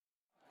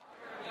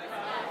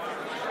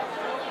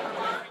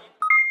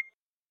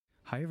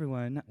Hi,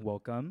 everyone.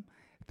 Welcome.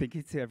 Thank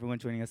you to everyone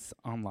joining us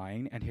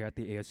online and here at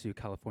the ASU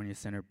California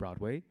Center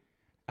Broadway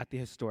at the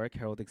historic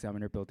Herald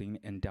Examiner building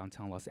in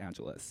downtown Los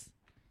Angeles.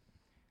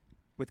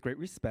 With great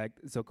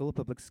respect, Zócalo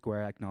Public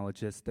Square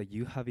acknowledges the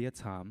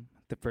Yuhaviatam,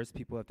 the first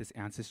people of this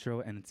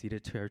ancestral and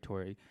unceded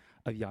territory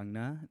of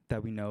Yangna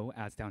that we know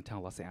as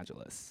downtown Los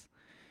Angeles.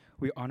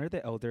 We honor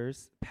the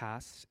elders,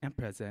 past and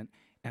present,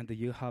 and the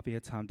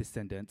Yuhaviatam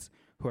descendants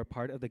who are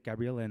part of the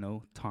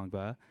Gabrielino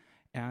Tongva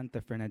and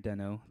the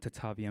Fernandino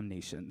Tataviam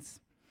nations.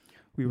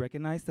 We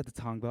recognize that the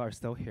Tongva are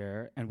still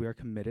here, and we are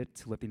committed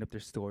to lifting up their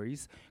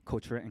stories,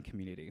 culture, and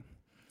community.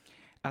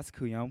 As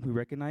Kuyam, we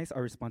recognize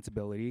our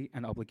responsibility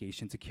and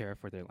obligation to care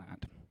for their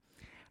land.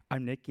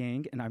 I'm Nick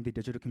Yang, and I'm the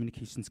Digital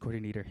Communications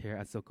Coordinator here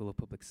at Zócalo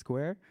Public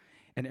Square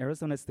and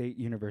Arizona State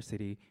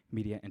University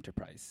Media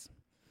Enterprise.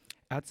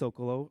 At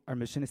Zócalo, our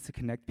mission is to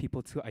connect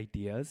people to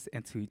ideas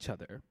and to each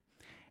other.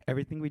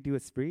 Everything we do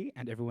is free,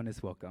 and everyone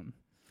is welcome.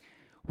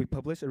 We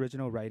publish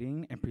original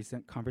writing and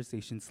present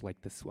conversations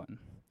like this one.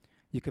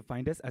 You can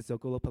find us at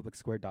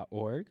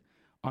zocalopublicsquare.org,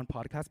 on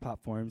podcast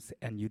platforms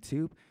and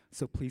YouTube,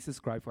 so please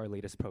subscribe for our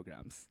latest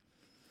programs.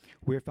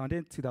 We were founded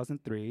in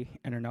 2003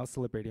 and are now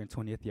celebrating our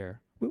 20th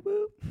year. Woo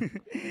woo!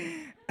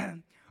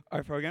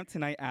 Our program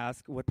tonight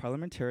asks, would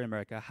Parliamentary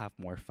America have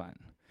more fun?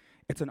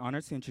 It's an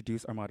honor to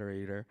introduce our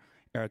moderator,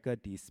 Erika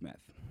D. Smith.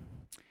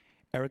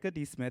 Erika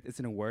D. Smith is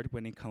an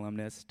award-winning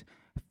columnist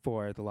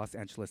for the Los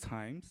Angeles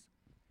Times,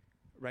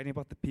 writing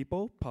about the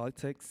people,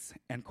 politics,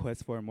 and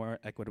quest for a more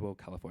equitable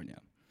California.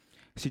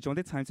 She joined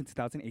the Times in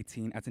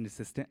 2018 as an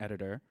assistant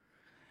editor.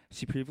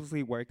 She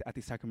previously worked at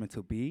the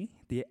Sacramento Bee,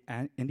 the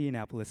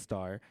Indianapolis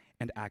Star,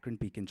 and Akron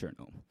Beacon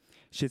Journal.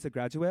 She is a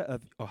graduate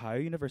of Ohio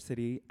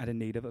University and a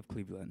native of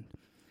Cleveland.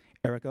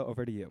 Erika,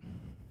 over to you.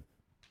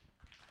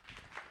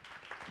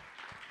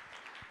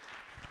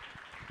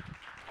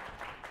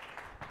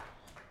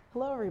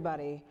 Hello,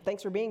 everybody.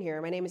 Thanks for being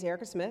here. My name is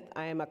Erika Smith.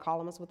 I am a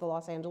columnist with the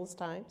Los Angeles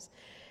Times.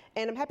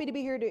 And I'm happy to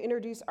be here to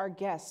introduce our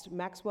guest,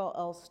 Maxwell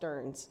L.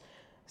 Stearns.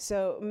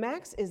 So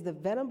Max is the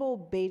Venable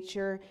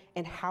Beecher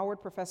and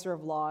Howard Professor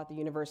of Law at the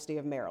University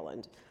of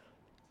Maryland.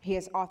 He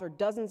has authored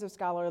dozens of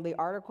scholarly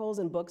articles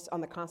and books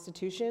on the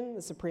Constitution,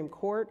 the Supreme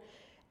Court,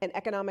 and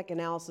economic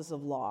analysis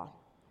of law.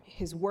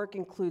 His work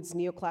includes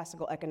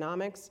neoclassical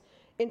economics,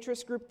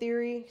 interest group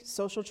theory,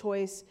 social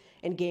choice,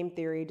 and game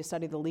theory to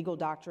study the legal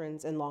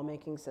doctrines and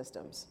lawmaking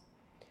systems.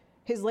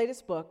 His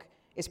latest book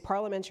is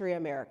Parliamentary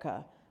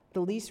America, the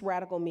least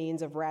radical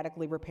means of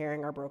radically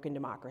repairing our broken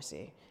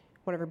democracy. I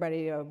want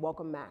everybody to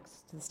welcome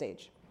Max to the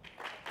stage.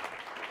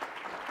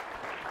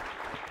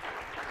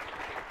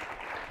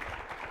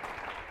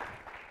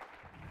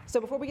 So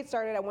before we get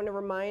started, I want to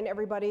remind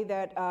everybody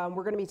that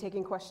we're going to be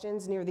taking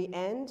questions near the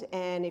end,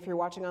 and if you're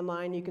watching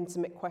online, you can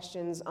submit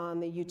questions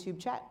on the YouTube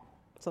chat.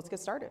 So let's get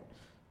started.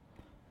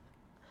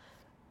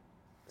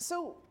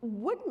 So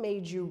what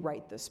made you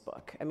write this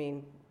book? I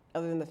mean,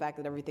 other than the fact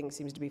that everything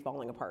seems to be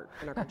falling apart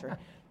in our country.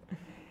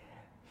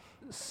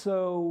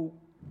 So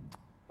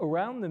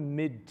around the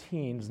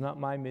mid-teens, not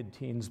my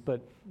mid-teens,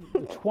 but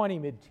the 20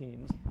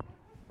 mid-teens,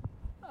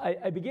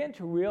 I began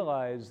to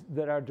realize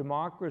that our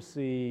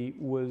democracy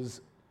was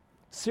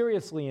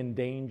seriously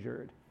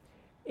endangered.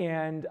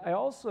 And I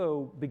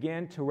also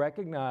began to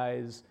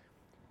recognize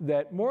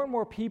that more and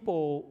more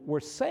people were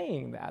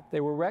saying that.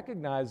 They were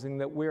recognizing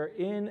that we're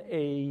in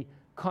a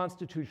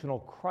constitutional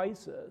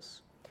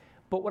crisis.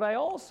 But what I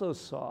also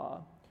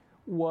saw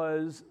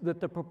was that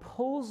the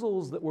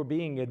proposals that were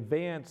being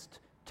advanced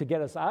to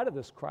get us out of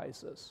this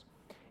crisis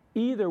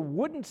either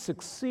wouldn't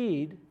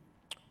succeed,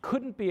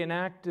 couldn't be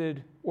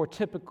enacted, or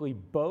typically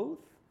both.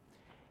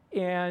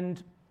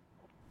 And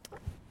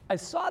I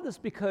saw this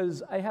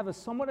because I have a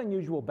somewhat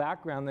unusual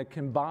background that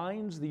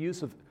combines the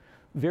use of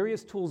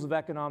various tools of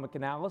economic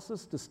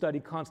analysis to study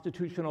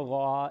constitutional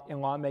law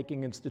and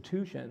lawmaking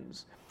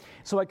institutions.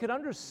 So I could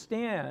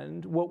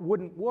understand what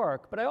wouldn't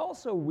work, but I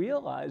also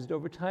realized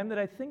over time that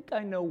I think I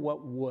know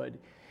what would.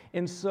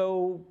 And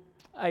so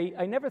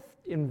I never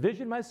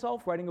envisioned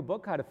myself writing a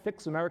book, How to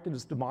Fix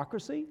America's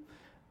Democracy,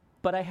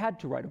 but I had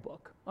to write a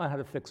book on how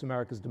to fix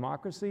America's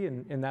democracy,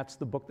 and that's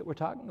the book that we're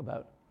talking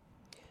about.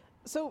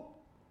 So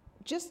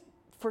just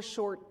for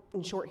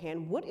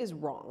shorthand, what is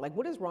wrong? Like,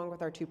 what is wrong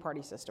with our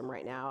two-party system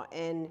right now?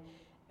 And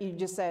you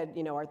just said,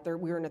 you know,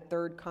 we're in a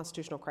third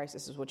constitutional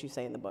crisis is what you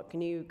say in the book.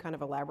 Can you kind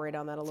of elaborate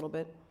on that a little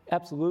bit?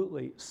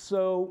 Absolutely.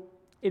 So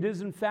it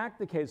is in fact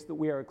the case that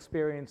we are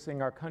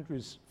experiencing our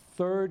country's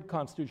third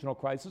constitutional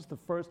crisis. The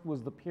first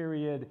was the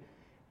period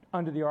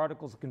under the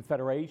Articles of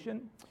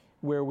Confederation,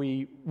 where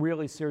we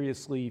really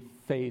seriously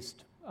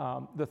faced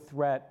the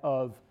threat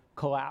of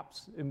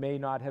collapse. It may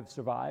not have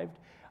survived.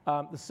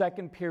 The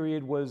second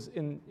period was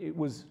in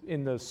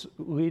the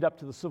lead up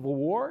to the Civil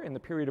War, in the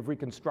period of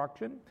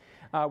Reconstruction,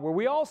 where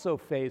we also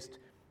faced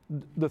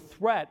the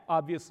threat,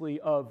 obviously,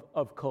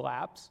 of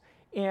collapse.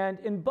 And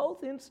in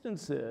both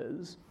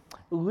instances,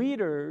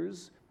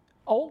 leaders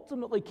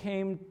ultimately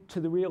came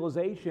to the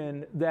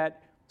realization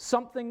that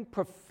something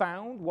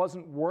profound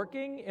wasn't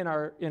working in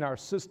our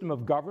system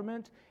of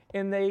government,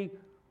 and they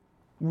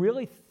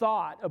really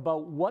thought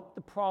about what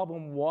the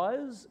problem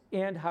was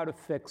and how to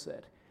fix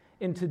it.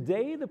 And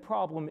today the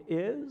problem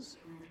is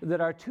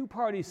that our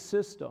two-party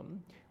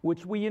system,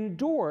 which we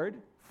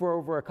endured for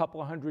over a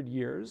couple of hundred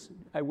years,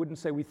 I wouldn't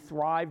say we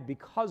thrived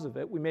because of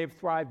it, we may have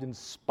thrived in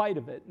spite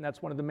of it, and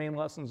that's one of the main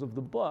lessons of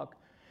the book,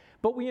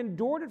 but we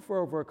endured it for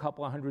over a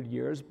couple of hundred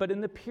years. But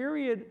in the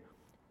period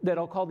that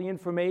I'll call the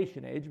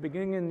Information Age,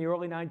 beginning in the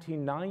early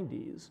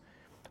 1990s,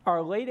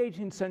 our late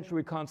 18th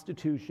century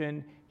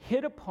Constitution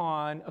hit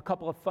upon a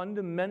couple of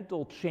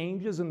fundamental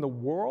changes in the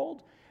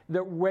world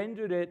that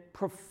rendered it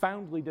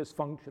profoundly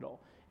dysfunctional.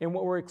 And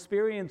what we're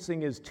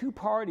experiencing is two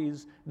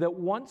parties that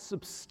once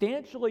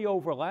substantially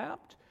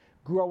overlapped,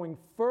 growing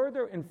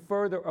further and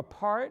further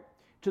apart,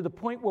 to the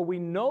point where we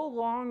no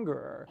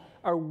longer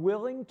are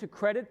willing to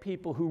credit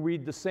people who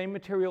read the same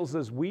materials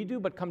as we do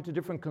but come to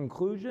different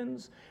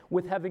conclusions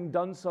with having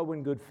done so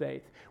in good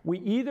faith. We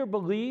either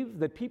believe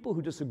that people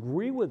who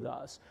disagree with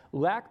us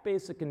lack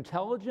basic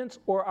intelligence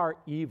or are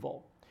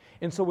evil.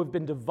 And so we've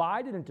been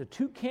divided into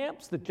two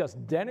camps that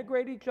just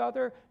denigrate each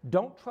other,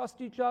 don't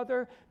trust each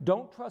other,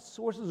 don't trust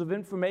sources of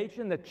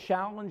information that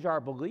challenge our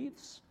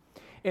beliefs.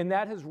 And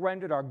that has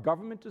rendered our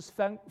government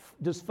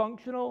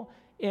dysfunctional,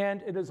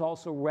 and it has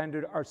also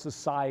rendered our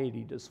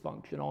society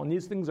dysfunctional. And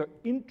these things are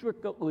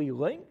intricately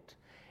linked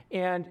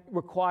and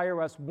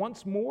require us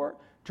once more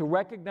to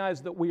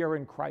recognize that we are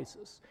in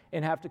crisis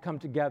and have to come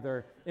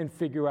together and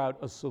figure out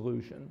a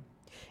solution.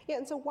 Yeah,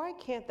 and so why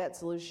can't that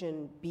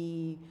solution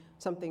be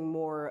something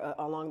more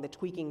along the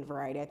tweaking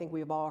variety? I think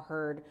we've all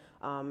heard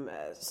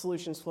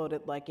solutions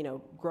floated like,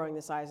 growing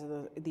the size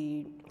of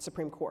the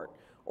Supreme Court,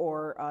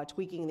 or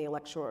tweaking the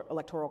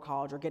electoral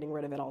college, or getting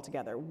rid of it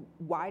altogether.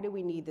 Why do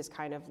we need this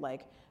kind of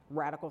like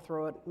radical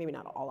throw it, maybe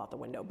not all out the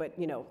window, but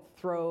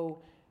throw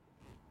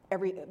a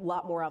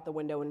lot more out the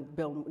window and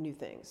build new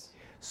things?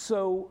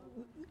 So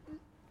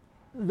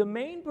the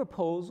main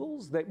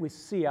proposals that we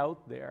see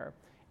out there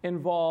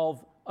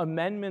involve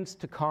amendments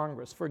to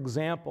Congress. For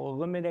example,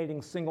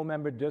 eliminating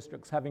single-member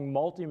districts, having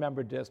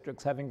multi-member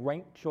districts, having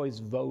ranked choice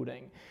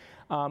voting,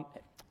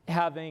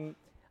 having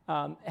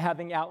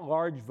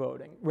at-large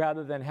voting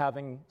rather than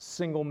having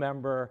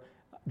single-member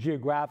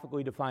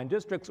geographically defined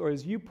districts, or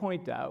as you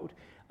point out,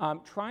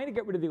 trying to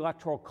get rid of the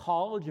Electoral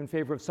College in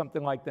favor of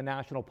something like the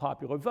national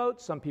popular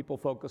vote. Some people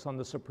focus on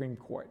the Supreme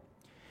Court.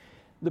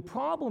 The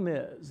problem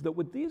is that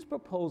what these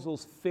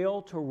proposals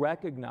fail to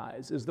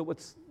recognize is that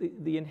what's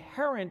the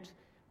inherent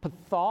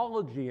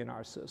pathology in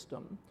our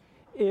system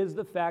is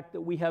the fact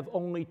that we have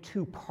only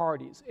two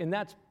parties, and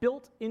that's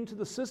built into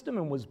the system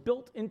and was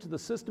built into the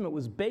system. It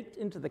was baked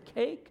into the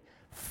cake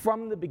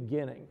from the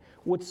beginning.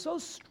 What's so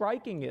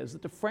striking is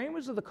that the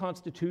framers of the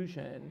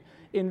Constitution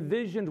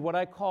envisioned what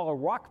I call a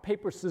rock,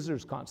 paper,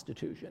 scissors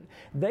Constitution.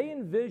 They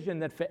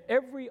envisioned that for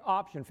every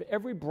option, for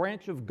every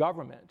branch of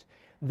government,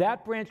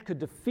 that branch could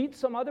defeat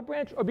some other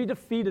branch or be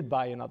defeated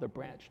by another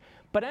branch.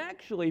 But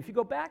actually, if you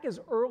go back as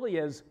early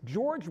as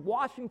George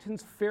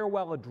Washington's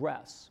farewell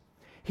address,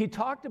 he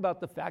talked about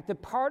the fact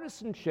that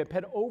partisanship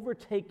had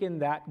overtaken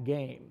that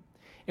game.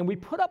 And we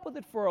put up with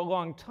it for a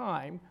long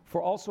time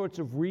for all sorts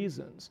of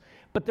reasons.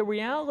 But the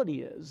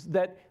reality is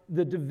that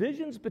the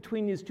divisions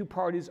between these two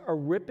parties are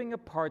ripping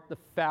apart the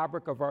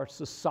fabric of our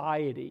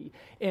society.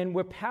 And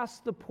we're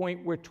past the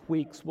point where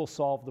tweaks will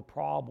solve the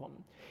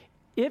problem.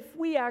 If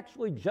we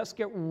actually just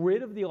get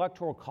rid of the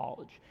Electoral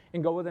College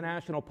and go with a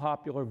national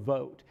popular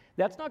vote,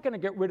 that's not going to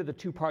get rid of the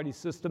two-party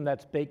system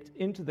that's baked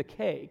into the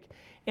cake.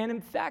 And in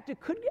fact,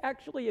 it could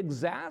actually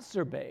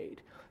exacerbate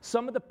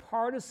some of the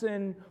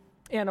partisan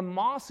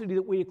animosity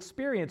that we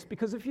experience.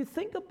 Because if you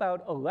think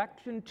about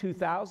election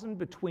 2000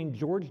 between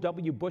George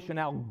W. Bush and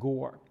Al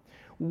Gore,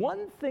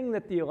 one thing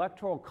that the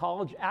Electoral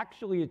College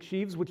actually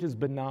achieves, which is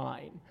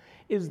benign,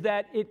 is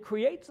that it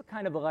creates a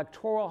kind of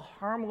electoral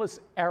harmless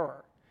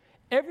error.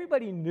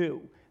 Everybody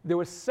knew there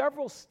were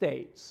several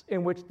states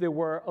in which there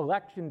were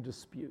election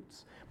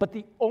disputes, but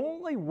the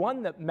only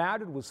one that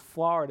mattered was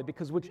Florida,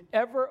 because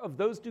whichever of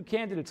those two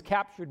candidates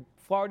captured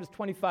Florida's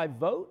 25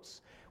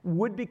 votes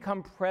would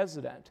become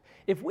president.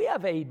 If we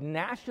have a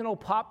national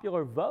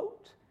popular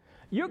vote,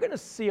 you're going to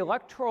see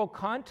electoral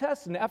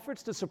contests and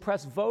efforts to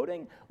suppress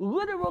voting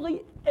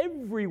literally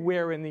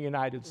everywhere in the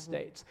United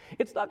States.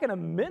 It's not going to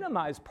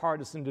minimize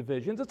partisan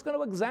divisions, it's going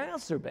to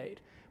exacerbate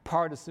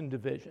partisan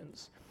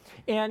divisions.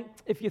 And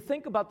if you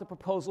think about the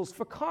proposals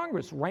for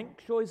Congress,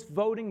 ranked choice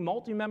voting,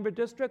 multi-member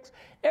districts,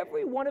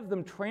 every one of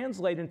them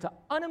translate into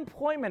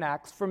unemployment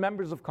acts for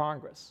members of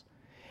Congress.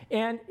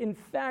 And in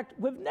fact,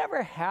 we've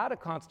never had a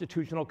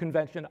constitutional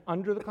convention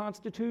under the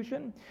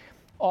Constitution.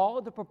 All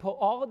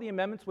of the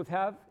amendments we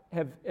have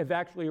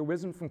actually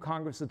arisen from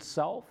Congress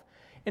itself.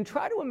 And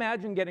try to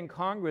imagine getting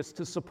Congress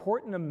to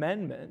support an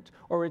amendment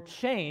or a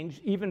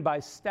change, even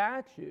by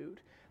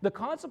statute, the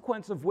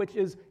consequence of which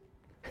is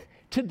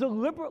to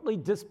deliberately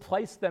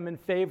displace them in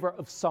favor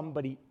of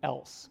somebody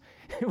else,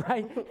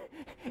 right?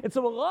 And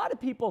so a lot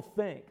of people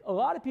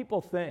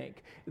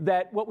think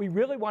that what we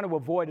really want to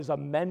avoid is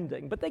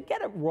amending, but they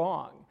get it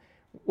wrong.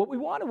 What we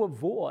want to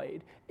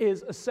avoid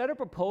is a set of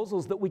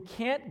proposals that we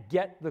can't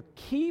get the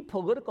key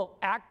political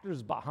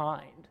actors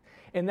behind.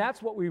 And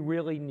that's what we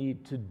really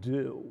need to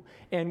do.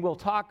 And we'll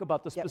talk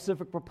about the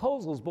specific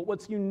proposals, but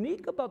what's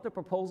unique about the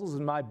proposals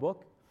in my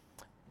book,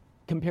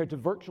 compared to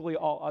virtually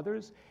all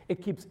others,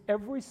 it keeps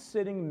every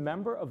sitting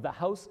member of the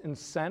House and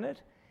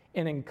Senate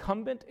an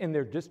incumbent in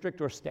their district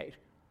or state.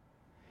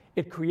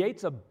 It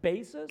creates a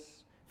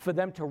basis for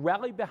them to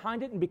rally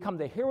behind it and become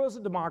the heroes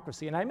of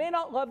democracy. And I may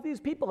not love these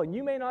people, and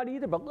you may not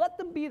either, but let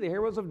them be the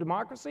heroes of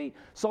democracy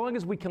so long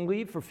as we can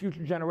leave for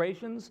future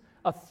generations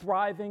a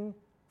thriving,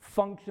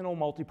 functional,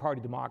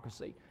 multi-party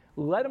democracy.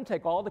 Let them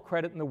take all the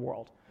credit in the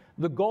world.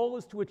 The goal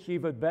is to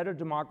achieve a better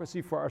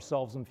democracy for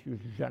ourselves and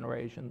future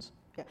generations.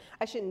 Yeah.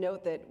 I should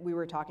note that we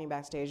were talking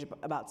backstage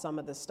about some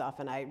of this stuff,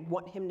 and I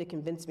want him to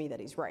convince me that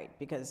he's right,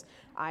 because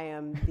I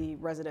am the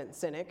resident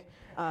cynic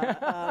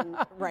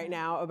right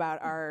now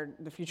about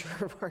the future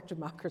of our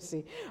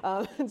democracy.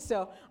 And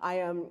so I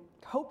am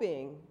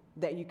hoping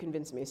that you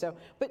convince me. So,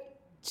 but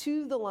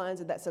to the lines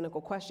of that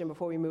cynical question,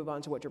 before we move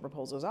on to what your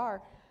proposals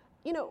are,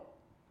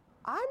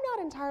 I'm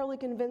not entirely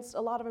convinced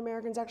a lot of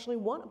Americans actually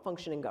want a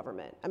functioning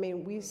government. I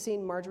mean, we've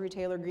seen Marjorie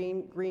Taylor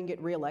Greene get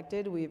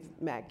reelected. We've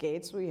Matt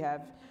Gaetz. We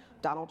have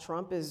Donald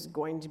Trump is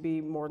going to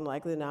be more than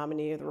likely the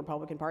nominee of the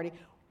Republican Party.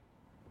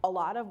 A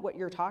lot of what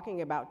you're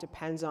talking about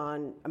depends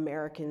on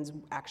Americans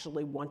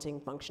actually wanting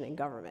functioning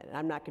government, and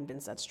I'm not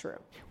convinced that's true.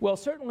 Well,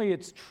 certainly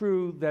it's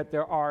true that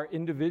there are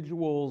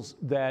individuals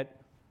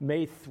that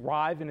may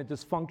thrive in a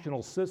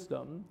dysfunctional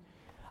system.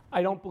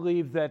 I don't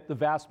believe that the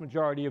vast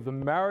majority of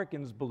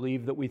Americans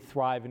believe that we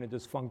thrive in a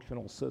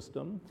dysfunctional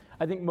system.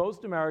 I think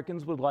most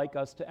Americans would like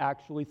us to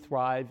actually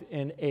thrive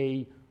in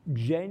a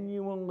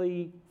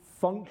genuinely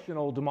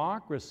functional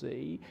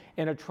democracy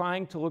and are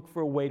trying to look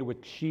for a way to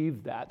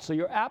achieve that. So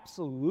you're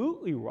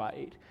absolutely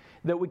right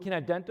that we can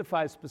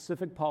identify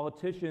specific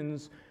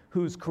politicians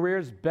whose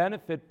careers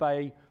benefit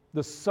by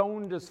the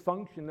sown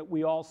dysfunction that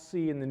we all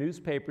see in the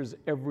newspapers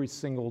every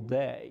single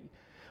day.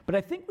 But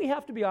I think we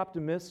have to be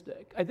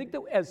optimistic. I think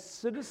that as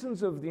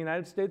citizens of the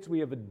United States, we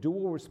have a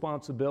dual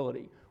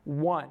responsibility.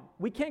 One,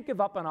 we can't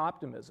give up on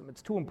optimism.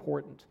 It's too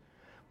important.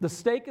 The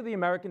stake of the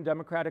American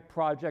democratic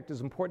project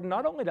is important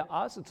not only to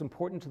us, it's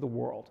important to the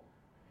world.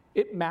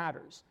 It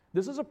matters.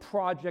 This is a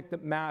project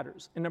that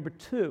matters. And number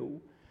two,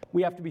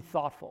 we have to be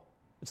thoughtful.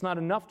 It's not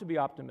enough to be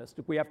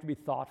optimistic. We have to be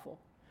thoughtful.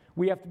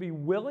 We have to be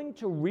willing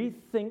to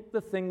rethink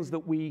the things that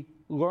we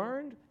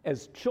learned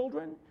as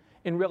children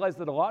and realize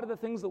that a lot of the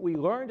things that we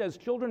learned as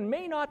children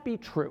may not be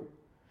true.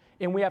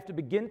 And we have to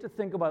begin to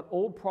think about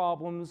old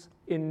problems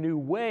in new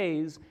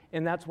ways,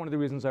 and that's one of the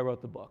reasons I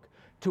wrote the book.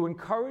 To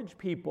encourage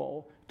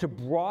people to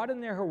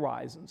broaden their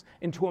horizons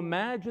and to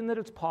imagine that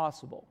it's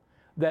possible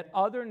that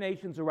other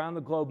nations around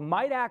the globe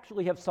might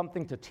actually have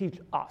something to teach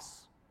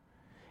us.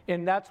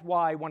 And that's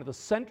why one of the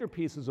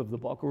centerpieces of the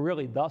book, or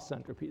really the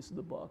centerpiece of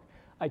the book,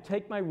 I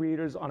take my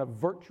readers on a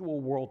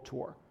virtual world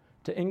tour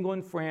to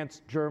England,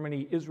 France,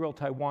 Germany, Israel,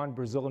 Taiwan,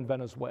 Brazil, and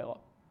Venezuela.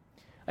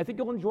 I think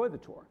you'll enjoy the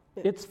tour.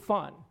 It's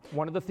fun.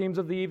 One of the themes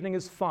of the evening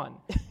is fun.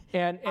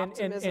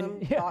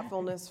 Optimism,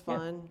 thoughtfulness,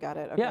 fun. Got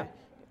it. Okay.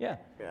 Yeah.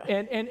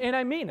 And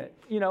I mean it.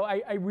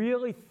 I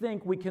really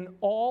think we can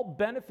all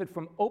benefit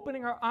from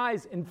opening our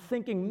eyes and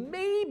thinking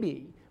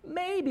maybe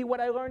what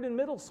I learned in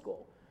middle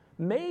school,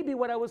 maybe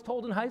what I was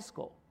told in high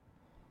school,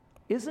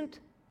 isn't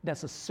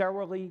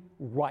necessarily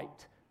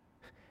right.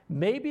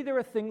 Maybe there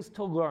are things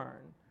to learn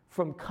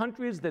from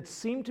countries that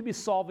seem to be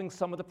solving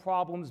some of the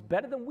problems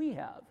better than we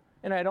have.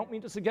 And I don't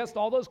mean to suggest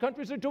all those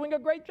countries are doing a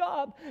great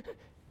job.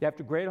 You have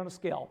to grade on a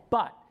scale.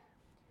 But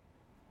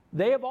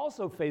they have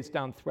also faced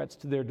down threats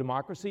to their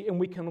democracy, and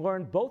we can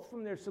learn both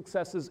from their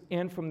successes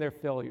and from their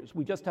failures.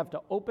 We just have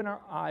to open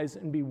our eyes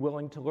and be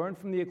willing to learn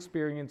from the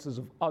experiences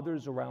of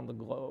others around the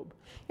globe.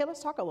 Yeah,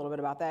 let's talk a little bit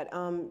about that.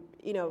 On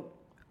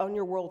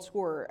your world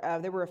tour,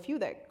 there were a few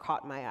that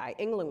caught my eye.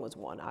 England was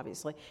one,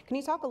 obviously. Can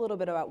you talk a little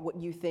bit about what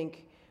you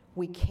think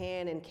we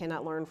can and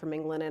cannot learn from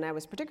England? And I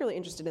was particularly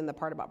interested in the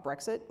part about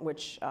Brexit,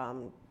 which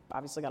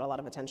obviously got a lot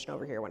of attention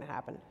over here when it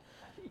happened.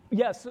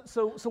 Yes,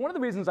 so one of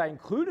the reasons I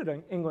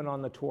included England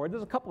on the tour,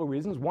 there's a couple of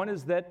reasons. One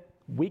is that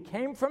we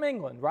came from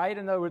England, right?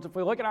 In other words, if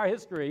we look at our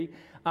history,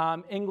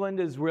 England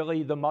is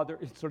really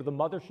it's sort of the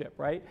mothership,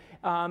 right?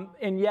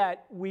 And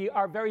yet we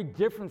are very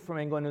different from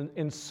England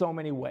in so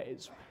many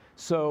ways.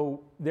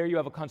 So there you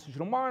have a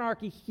constitutional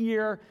monarchy.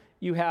 Here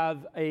you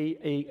have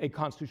a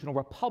constitutional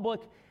republic.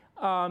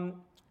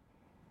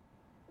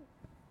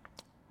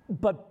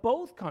 But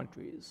both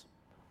countries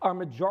are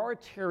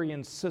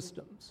majoritarian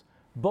systems.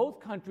 Both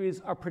countries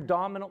are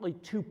predominantly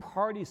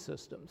two-party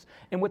systems.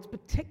 And what's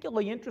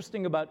particularly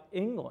interesting about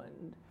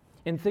England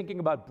in thinking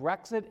about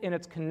Brexit and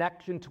its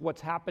connection to what's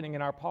happening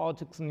in our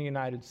politics in the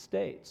United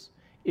States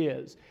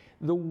is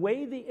the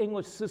way the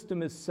English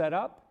system is set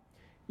up,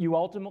 you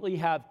ultimately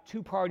have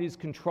two parties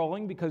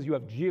controlling because you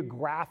have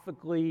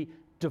geographically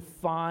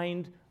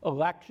defined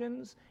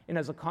elections, and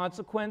as a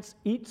consequence,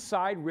 each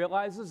side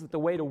realizes that the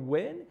way to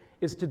win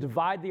is to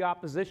divide the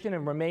opposition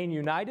and remain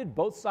united.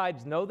 Both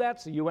sides know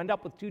that, so you end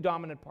up with two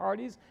dominant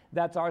parties.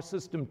 That's our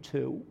system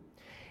too.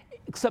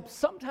 Except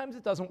sometimes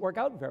it doesn't work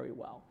out very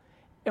well.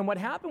 And what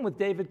happened with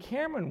David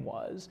Cameron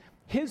was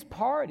his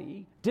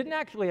party didn't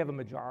actually have a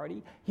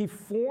majority. He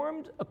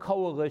formed a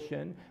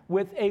coalition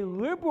with a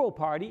liberal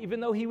party, even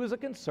though he was a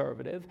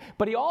conservative,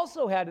 but he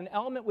also had an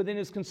element within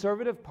his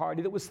conservative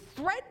party that was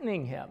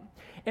threatening him.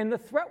 And the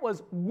threat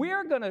was,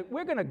 we're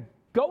gonna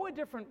go a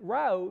different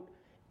route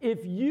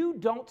if you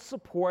don't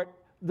support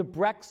the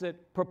Brexit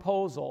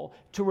proposal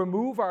to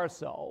remove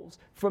ourselves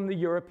from the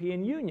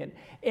European Union.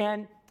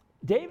 And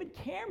David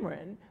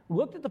Cameron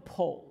looked at the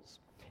polls,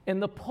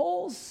 and the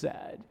polls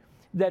said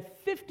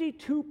that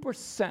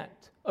 52%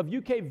 of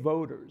UK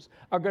voters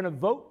are going to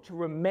vote to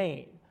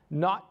remain,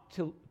 not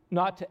to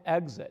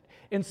exit.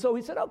 And so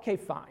he said, okay,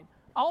 fine.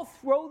 I'll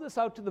throw this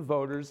out to the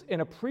voters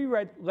in a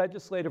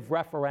pre-legislative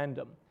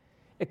referendum.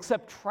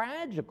 Except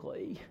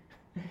tragically,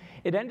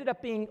 it ended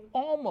up being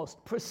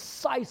almost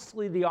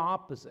precisely the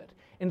opposite.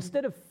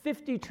 Instead of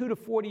 52 to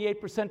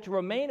 48% to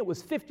remain, it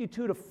was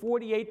 52 to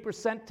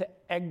 48% to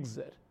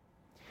exit.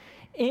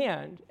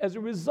 And as a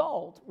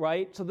result,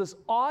 right, so this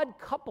odd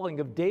coupling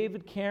of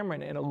David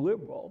Cameron and a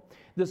liberal,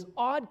 this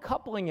odd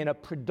coupling in a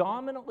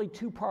predominantly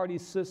two-party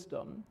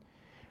system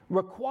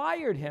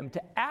required him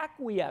to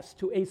acquiesce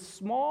to a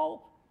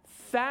small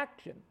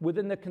faction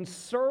within the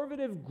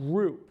conservative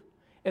group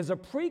as a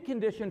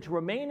precondition to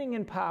remaining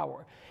in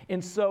power.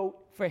 And so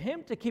for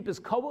him to keep his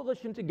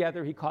coalition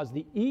together, he caused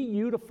the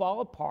EU to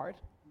fall apart,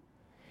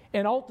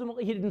 and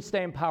ultimately he didn't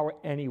stay in power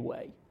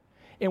anyway.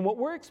 And what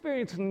we're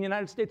experiencing in the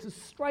United States is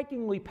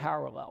strikingly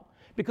parallel,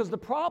 because the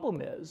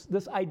problem is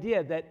this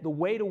idea that the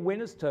way to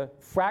win is to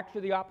fracture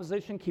the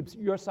opposition, keeps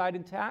your side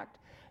intact.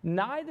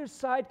 Neither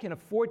side can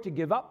afford to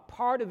give up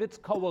part of its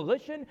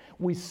coalition.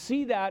 We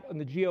see that on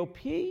the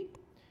GOP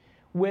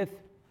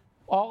with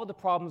all of the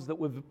problems that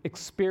we've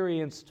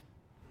experienced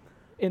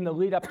in the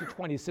lead up to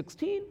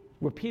 2016,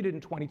 repeated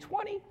in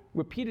 2020,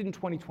 repeated in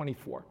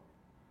 2024.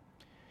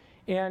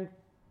 And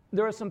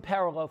there are some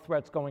parallel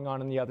threats going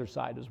on the other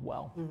side as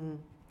well. Mm-hmm.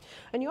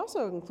 And you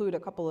also include a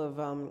couple of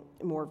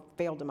more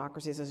failed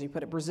democracies, as you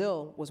put it.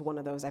 Brazil was one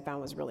of those I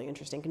found was really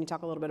interesting. Can you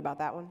talk a little bit about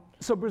that one?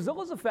 So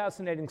Brazil is a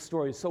fascinating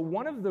story. So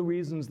one of the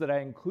reasons that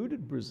I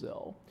included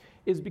Brazil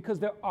is because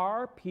there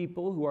are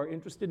people who are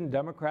interested in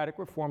democratic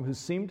reform who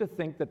seem to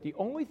think that the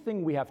only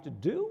thing we have to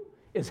do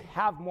is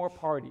have more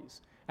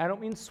parties. I don't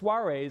mean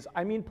soirees,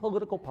 I mean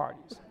political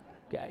parties,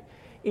 okay?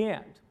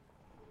 And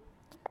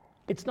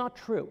it's not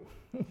true.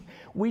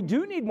 We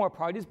do need more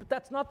parties, but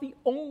that's not the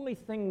only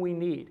thing we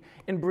need.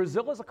 And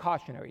Brazil is a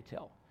cautionary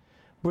tale.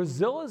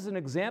 Brazil is an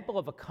example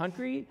of a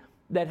country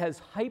that has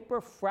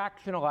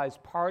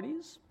hyper-fractionalized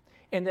parties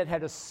and that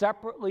had a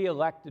separately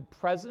elected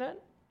president.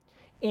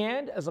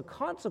 And as a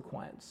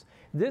consequence,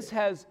 this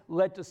has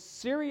led to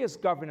serious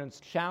governance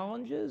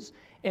challenges,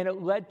 and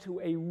it led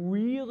to a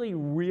really,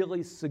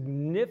 really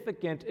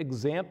significant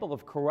example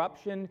of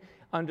corruption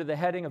under the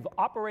heading of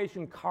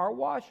Operation Car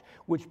Wash,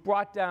 which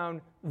brought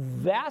down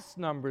vast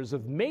numbers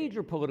of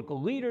major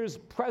political leaders,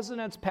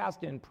 presidents,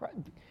 past and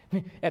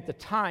at the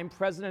time,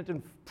 present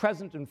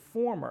and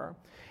former.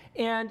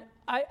 And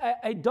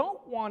I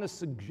don't want to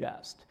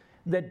suggest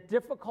that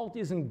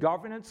difficulties in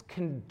governance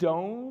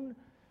condone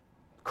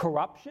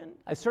corruption.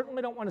 I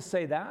certainly don't want to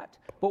say that.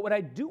 But what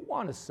I do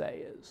want to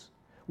say is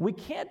we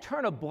can't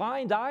turn a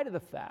blind eye to the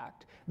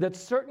fact that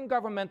certain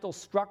governmental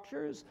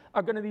structures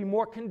are going to be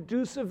more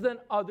conducive than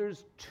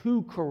others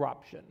to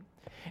corruption.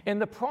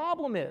 And the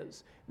problem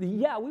is,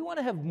 yeah, we want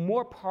to have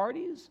more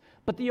parties,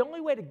 but the only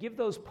way to give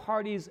those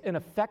parties an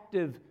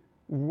effective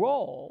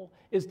role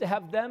is to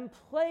have them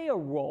play a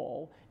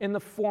role in the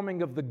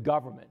forming of the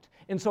government.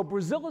 And so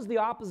Brazil is the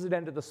opposite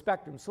end of the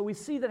spectrum. So we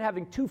see that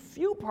having too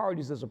few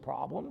parties is a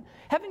problem,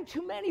 having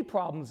too many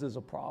problems is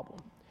a problem.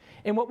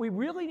 And what we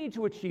really need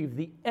to achieve,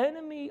 the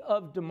enemy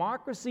of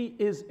democracy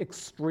is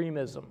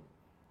extremism.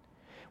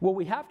 What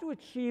we have to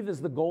achieve is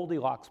the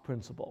Goldilocks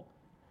principle.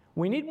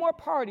 We need more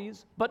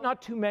parties, but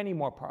not too many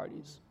more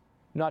parties.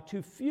 Not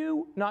too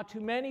few, not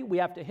too many. We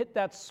have to hit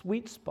that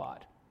sweet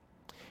spot,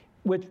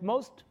 which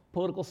most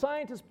political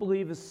scientists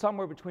believe is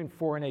somewhere between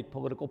 4 and 8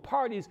 political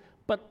parties,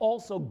 but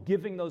also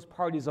giving those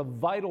parties a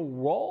vital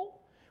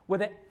role where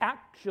they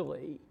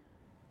actually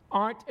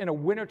aren't in a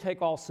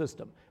winner-take-all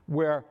system,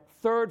 where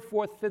 3rd,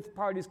 4th, 5th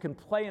parties can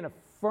play an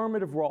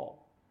affirmative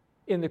role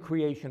in the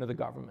creation of the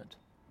government.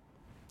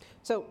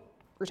 So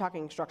we're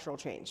talking structural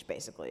change,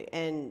 basically,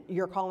 and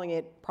you're calling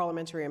it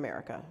Parliamentary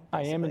America.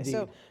 Basically. I am indeed.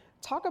 So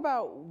talk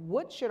about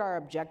what should our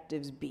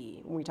objectives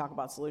be when we talk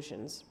about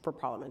solutions for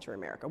Parliamentary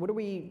America. What are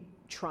we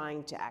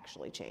trying to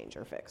actually change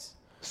or fix?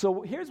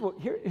 So here's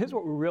what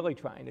we're really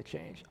trying to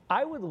change.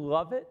 I would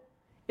love it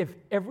if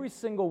every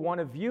single one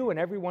of you and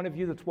every one of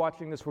you that's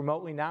watching this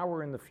remotely now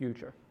or in the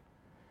future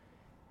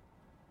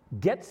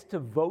gets to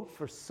vote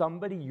for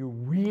somebody you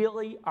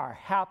really are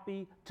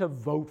happy to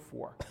vote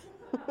for.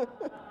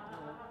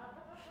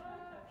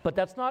 But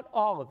that's not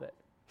all of it.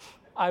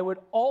 I would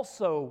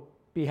also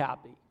be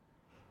happy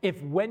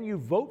if when you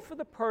vote for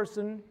the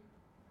person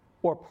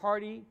or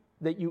party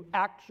that you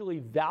actually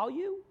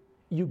value,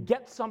 you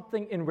get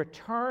something in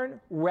return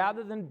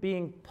rather than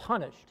being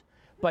punished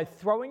by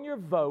throwing your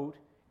vote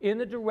in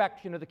the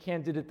direction of the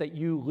candidate that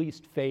you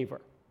least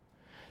favor.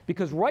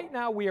 Because right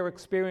now we are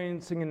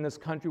experiencing in this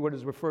country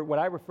what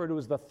I refer to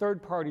as the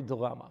third-party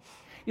dilemma.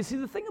 You see,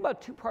 the thing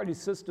about two-party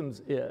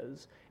systems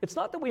is, it's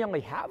not that we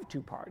only have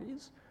two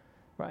parties,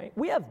 right?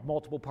 We have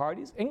multiple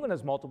parties. England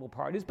has multiple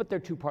parties, but they're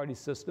two-party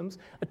systems.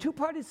 A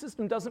two-party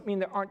system doesn't mean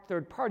there aren't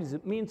third parties.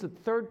 It means that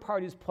third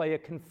parties play a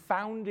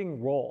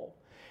confounding role.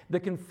 The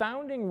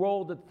confounding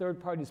role that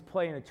third parties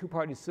play in a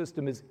two-party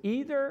system is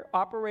either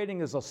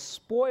operating as a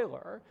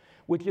spoiler,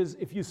 which is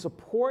if you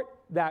support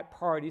that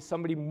party,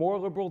 somebody more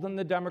liberal than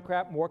the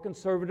Democrat, more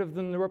conservative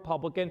than the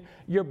Republican,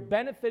 you're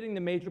benefiting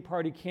the major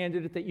party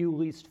candidate that you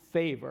least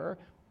favor,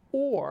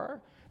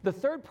 or the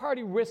third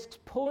party risks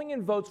pulling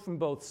in votes from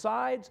both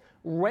sides,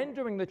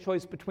 rendering the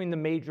choice between the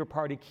major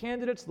party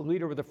candidates, the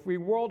leader of the free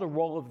world, a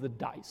roll of the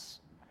dice.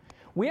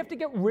 We have to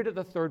get rid of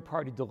the third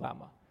party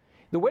dilemma.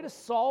 The way to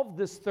solve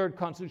this third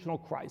constitutional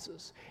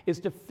crisis is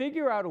to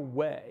figure out a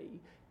way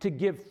to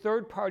give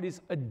third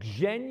parties a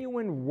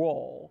genuine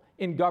role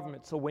in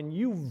government. So when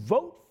you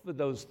vote for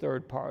those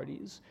third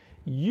parties,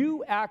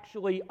 you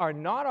actually are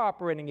not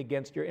operating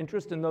against your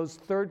interest, and those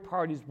third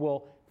parties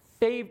will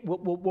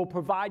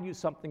provide you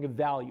something of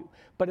value.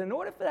 But in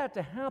order for that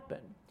to happen,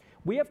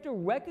 we have to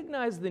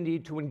recognize the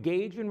need to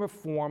engage in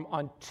reform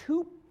on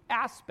two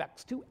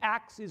aspects, two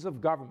axes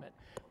of government.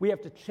 We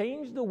have to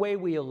change the way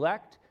we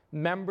elect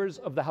members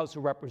of the House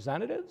of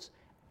Representatives,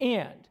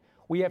 and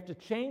we have to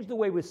change the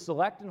way we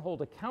select and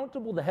hold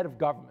accountable the head of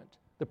government,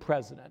 the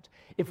president.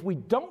 If we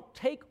don't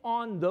take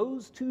on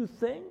those two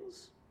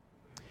things,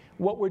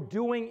 what we're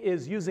doing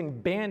is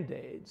using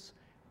Band-Aids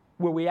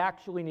where we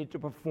actually need to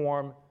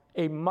perform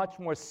a much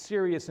more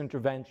serious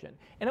intervention.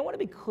 And I want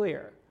to be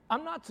clear,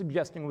 I'm not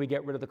suggesting we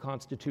get rid of the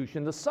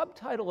Constitution. The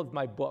subtitle of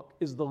my book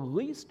is The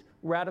Least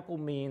Radical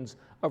Means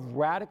of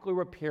Radically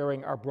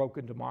Repairing Our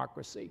Broken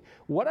Democracy.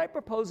 What I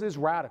propose is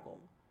radical,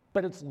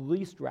 but it's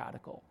least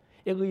radical.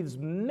 It leaves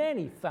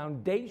many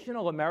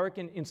foundational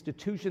American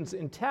institutions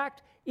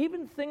intact,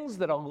 even things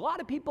that a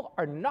lot of people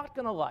are not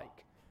going to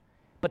like.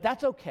 But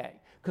that's okay,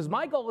 because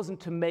my goal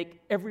isn't to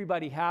make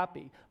everybody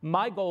happy.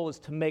 My goal is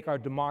to make our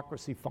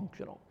democracy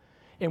functional.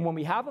 And when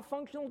we have a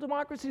functional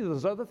democracy,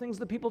 there's other things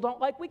that people don't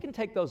like. We can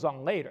take those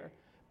on later.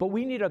 But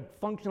we need a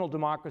functional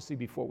democracy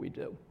before we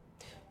do.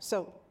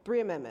 So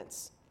 3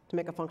 amendments to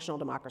make a functional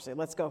democracy.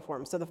 Let's go for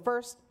them. So the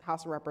first,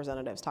 House of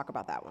Representatives. Talk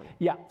about that one.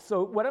 Yeah,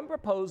 so what I'm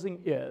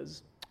proposing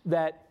is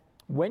that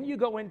when you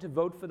go in to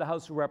vote for the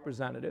House of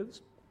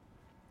Representatives,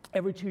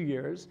 every 2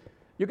 years,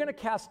 you're going to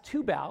cast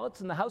 2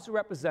 ballots, and the House of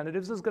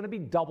Representatives is going to be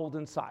doubled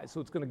in size.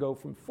 So it's going to go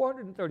from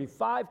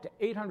 435 to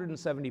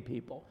 870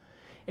 people.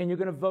 And you're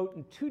going to vote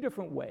in 2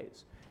 different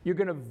ways. You're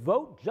going to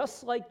vote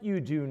just like you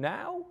do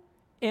now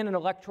in an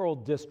electoral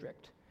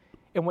district.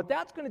 And what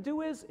that's going to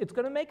do is it's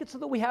going to make it so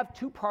that we have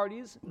 2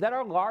 parties that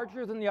are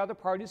larger than the other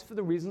parties for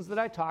the reasons that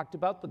I talked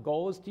about. The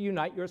goal is to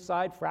unite your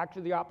side,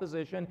 fracture the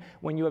opposition.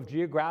 When you have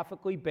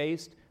geographically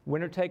based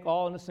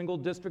winner-take-all in a single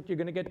district, you're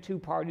going to get 2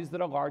 parties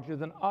that are larger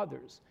than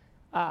others.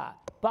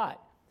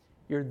 But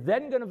you're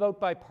then going to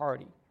vote by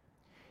party.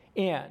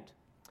 And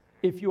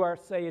if you are,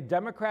 say, a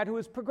Democrat who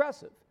is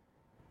progressive,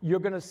 you're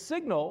going to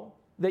signal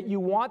that you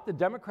want the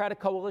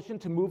Democratic coalition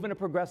to move in a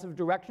progressive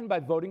direction by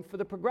voting for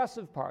the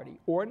Progressive Party,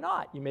 or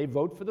not. You may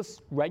vote for the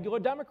regular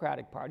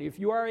Democratic Party. If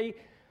you are a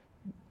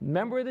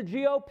member of the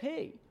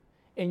GOP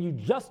and you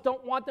just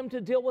don't want them to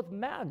deal with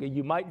MAGA,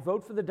 you might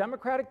vote for the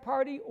Democratic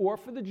Party or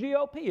for the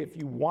GOP. If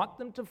you want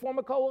them to form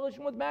a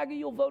coalition with MAGA,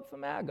 you'll vote for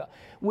MAGA.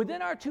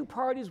 Within our 2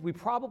 parties, we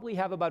probably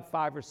have about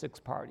 5 or 6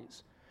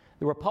 parties.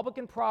 The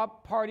Republican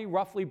Party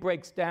roughly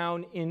breaks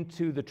down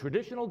into the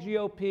traditional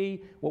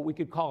GOP, what we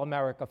could call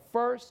America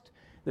First.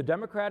 The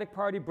Democratic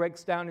Party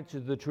breaks down into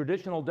the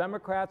traditional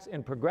Democrats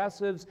and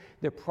progressives.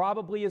 There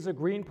probably is a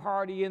Green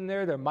Party in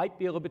there. There might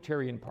be a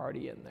Libertarian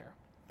Party in there.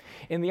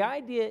 And the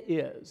idea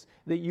is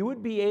that you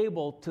would be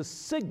able to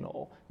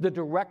signal the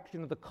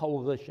direction of the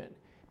coalition,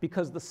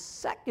 because the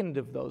second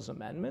of those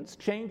amendments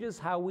changes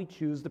how we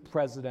choose the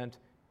president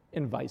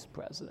and vice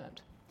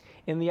president.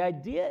 And the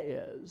idea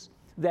is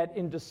that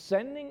in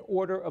descending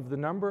order of the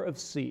number of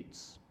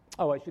seats,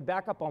 I should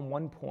back up on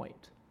one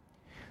point.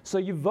 So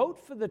you vote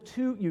for the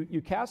 2, you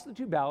cast the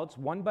 2 ballots,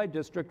 1 by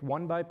district,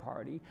 1 by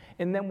party,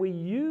 and then we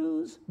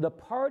use the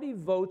party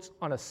votes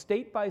on a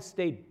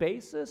state-by-state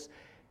basis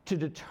to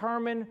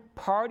determine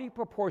party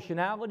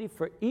proportionality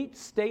for each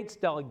state's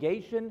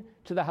delegation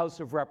to the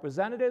House of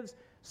Representatives.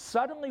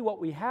 Suddenly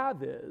what we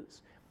have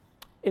is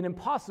an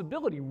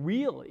impossibility,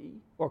 really,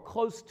 or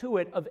close to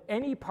it, of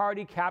any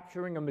party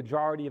capturing a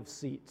majority of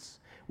seats,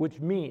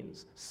 which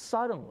means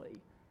suddenly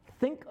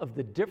think of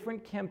the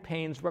different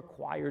campaigns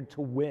required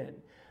to win.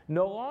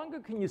 No longer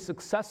can you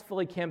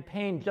successfully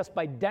campaign just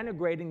by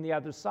denigrating the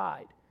other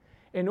side.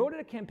 In order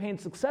to campaign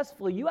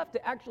successfully, you have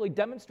to actually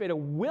demonstrate a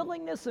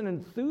willingness and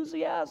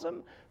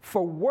enthusiasm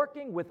for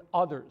working with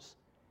others,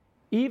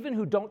 even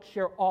who don't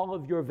share all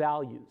of your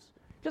values.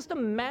 Just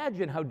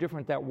imagine how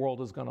different that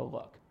world is going to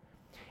look.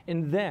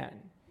 And then,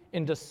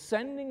 in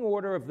descending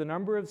order of the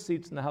number of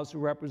seats in the House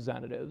of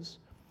Representatives,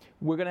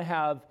 we're going to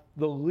have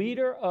the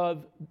leader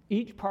of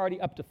each party,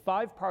 up to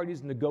 5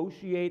 parties,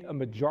 negotiate a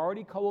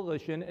majority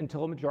coalition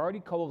until a majority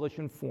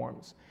coalition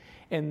forms.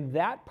 And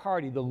that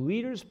party, the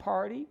leader's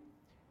party,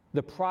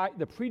 the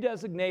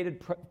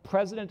pre-designated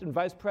president and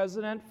vice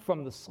president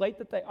from the slate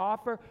that they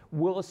offer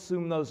will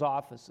assume those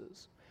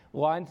offices.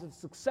 Lines of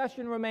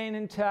succession remain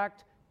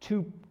intact.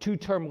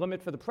 Two-term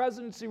limit for the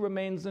presidency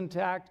remains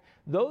intact.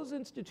 Those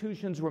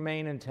institutions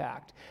remain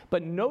intact.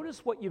 But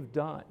notice what you've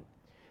done.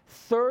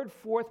 Third,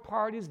 fourth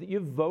parties that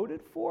you've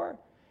voted for,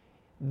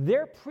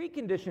 their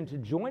precondition to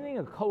joining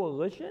a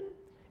coalition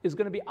is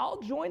going to be,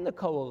 I'll join the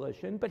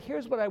coalition, but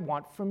here's what I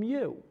want from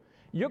you.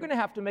 You're going to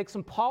have to make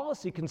some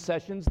policy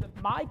concessions that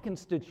my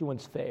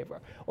constituents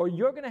favor, or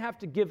you're going to have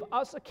to give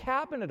us a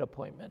cabinet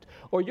appointment,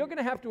 or you're going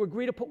to have to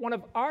agree to put one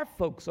of our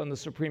folks on the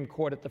Supreme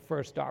Court at the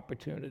first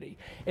opportunity.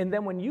 And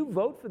then when you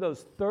vote for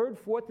those third,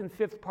 fourth, and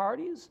fifth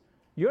parties,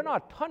 you're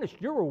not punished,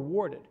 you're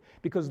rewarded,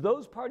 because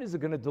those parties are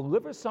going to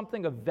deliver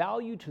something of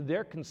value to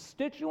their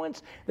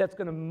constituents that's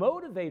going to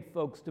motivate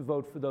folks to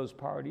vote for those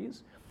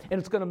parties, and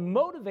it's going to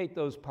motivate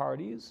those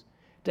parties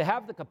to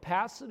have the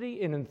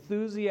capacity and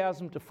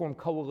enthusiasm to form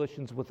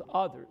coalitions with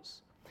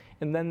others.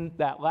 And then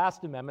that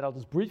last amendment, I'll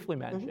just briefly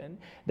mention,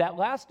 that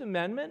last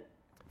amendment,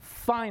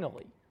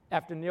 finally,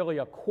 after nearly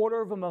a quarter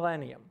of a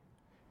millennium,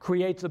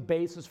 creates a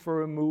basis for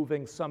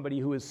removing somebody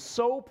who is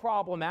so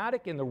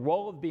problematic in the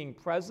role of being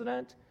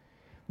president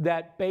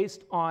that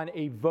based on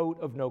a vote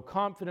of no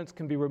confidence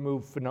can be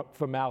removed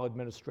for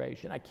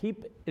maladministration. I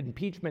keep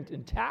impeachment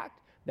intact,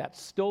 that's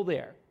still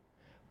there.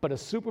 But a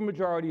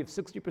supermajority of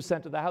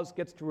 60% of the House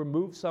gets to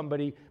remove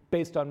somebody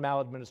based on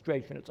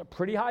maladministration. It's a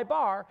pretty high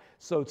bar,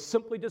 so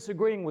simply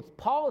disagreeing with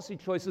policy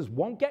choices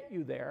won't get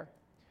you there.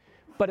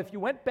 But if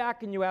you went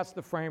back and you asked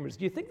the framers,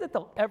 do you think that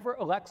they'll ever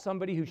elect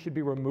somebody who should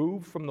be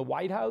removed from the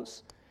White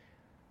House?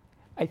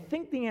 I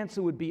think the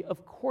answer would be,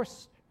 of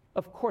course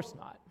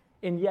not.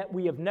 And yet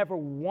we have never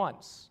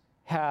once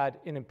had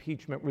an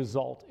impeachment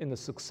result in the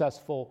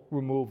successful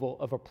removal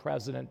of a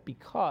president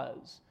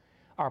because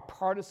our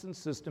partisan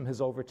system has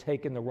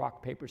overtaken the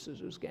rock, paper,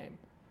 scissors game,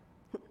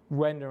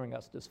 rendering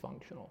us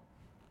dysfunctional.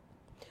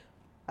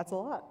 That's a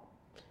lot.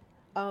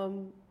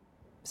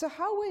 So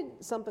how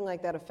would something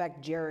like that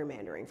affect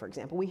gerrymandering, for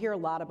example? We hear a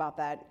lot about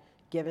that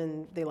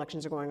given the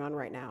elections are going on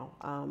right now.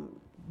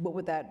 What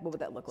would that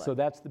look like? So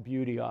that's the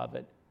beauty of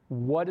it.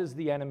 What is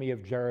the enemy of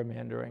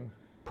gerrymandering?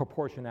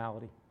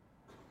 Proportionality.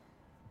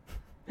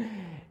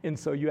 And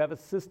so you have a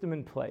system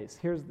in place.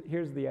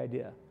 Here's the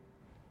idea.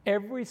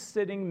 Every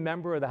sitting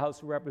member of the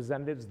House of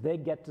Representatives, they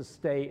get to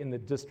stay in the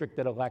district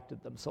that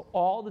elected them. So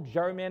all the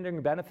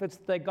gerrymandering benefits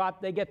they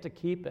got, they get to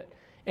keep it.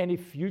 Any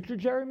future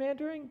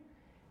gerrymandering,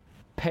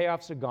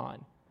 payoffs are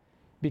gone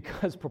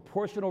because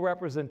proportional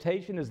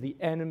representation is the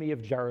enemy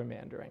of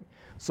gerrymandering.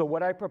 So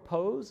what I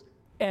propose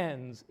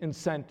ends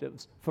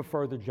incentives for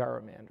further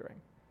gerrymandering.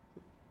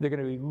 They're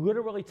going to be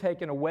literally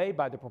taken away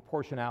by the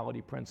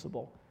proportionality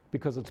principle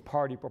because it's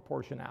party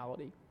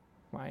proportionality,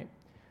 right?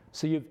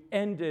 So you've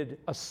ended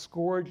a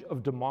scourge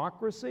of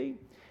democracy.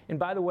 And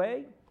by the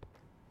way,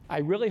 I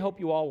really hope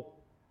you all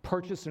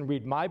purchase and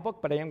read my book,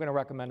 but I am going to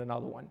recommend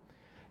another one.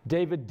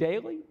 David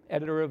Daley,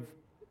 editor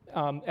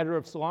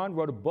of Salon,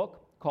 wrote a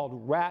book called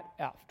Rat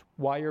Effed,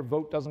 Why Your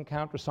Vote Doesn't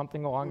Count, or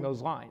something along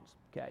those lines.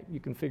 Okay, you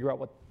can figure out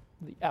what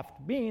the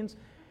effed means.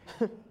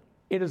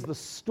 It is the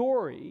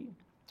story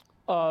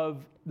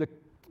of the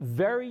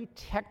very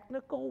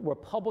technical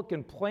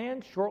Republican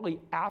plan shortly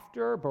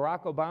after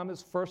Barack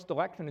Obama's first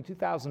election in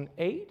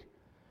 2008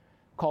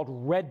 called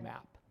Red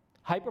Map,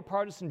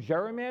 hyperpartisan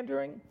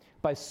gerrymandering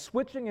by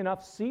switching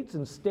enough seats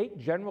in state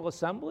general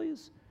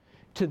assemblies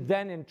to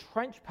then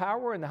entrench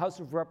power in the House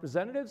of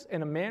Representatives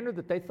in a manner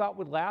that they thought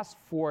would last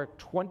for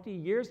 20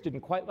 years,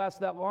 didn't quite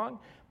last that long.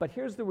 But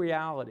here's the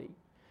reality.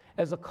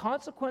 As a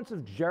consequence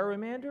of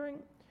gerrymandering,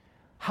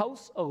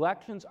 House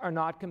elections are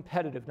not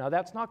competitive. Now,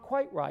 that's not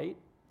quite right.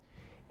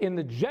 In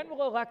the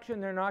general election,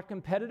 they're not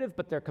competitive,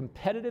 but they're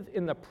competitive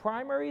in the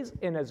primaries,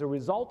 and as a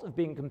result of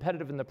being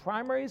competitive in the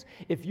primaries,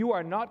 if you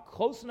are not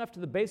close enough to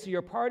the base of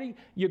your party,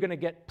 you're going to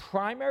get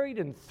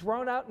primaried and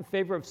thrown out in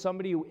favor of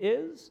somebody who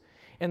is,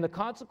 and the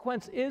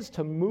consequence is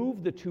to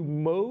move the two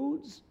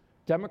modes,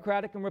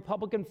 Democratic and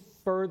Republican,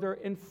 further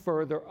and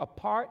further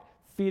apart,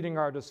 feeding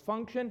our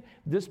dysfunction.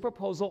 This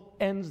proposal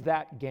ends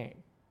that game.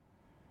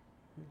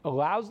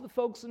 Allows the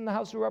folks in the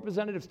House of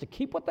Representatives to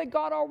keep what they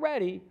got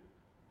already,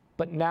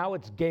 but now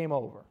it's game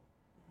over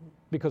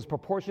because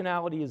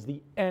proportionality is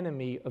the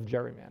enemy of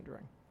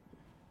gerrymandering.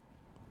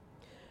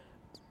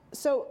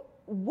 So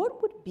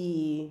what would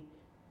be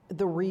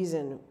the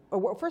reason, or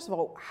well, first of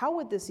all, how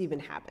would this even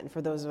happen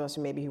for those of us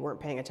who weren't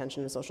paying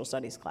attention in social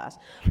studies class?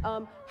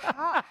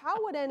 How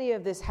would any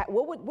of this,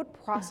 what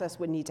process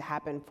would need to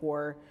happen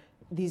for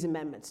these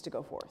amendments to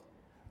go forth?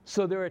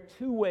 So there are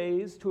two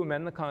ways to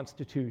amend the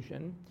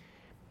Constitution.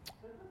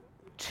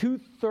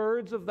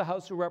 2/3 of the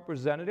House of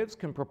Representatives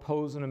can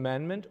propose an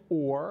amendment,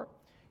 or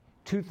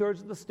 2/3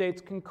 of the states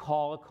can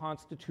call a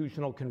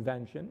constitutional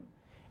convention,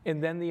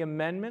 and then the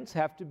amendments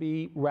have to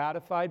be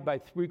ratified by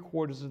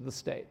 3/4 of the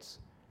states.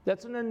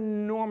 That's an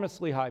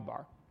enormously high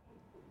bar.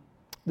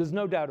 There's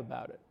no doubt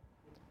about it.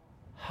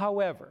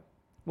 However,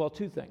 well,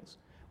 two things.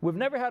 We've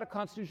never had a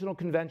constitutional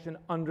convention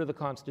under the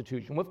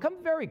Constitution. We've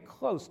come very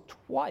close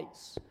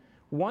twice,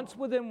 once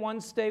within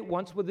one state,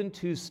 once within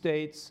two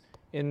states,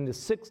 in the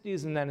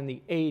 60s and then in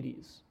the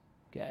 80s,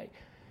 okay?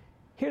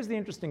 Here's the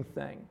interesting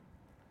thing.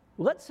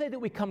 Let's say that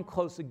we come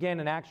close again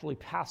and actually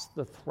pass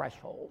the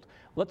threshold.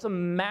 Let's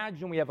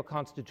imagine we have a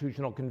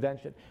constitutional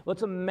convention.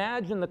 Let's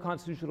imagine the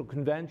Constitutional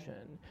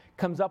Convention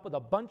comes up with a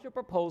bunch of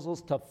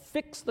proposals to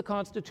fix the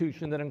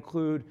Constitution that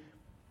include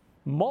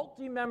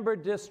multi-member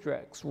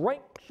districts,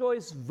 ranked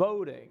choice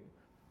voting,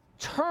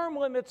 term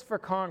limits for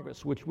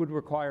Congress, which would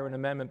require an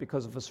amendment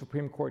because of a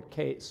Supreme Court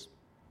case.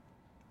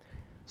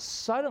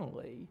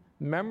 Suddenly,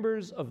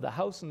 members of the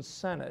House and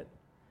Senate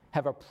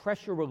have a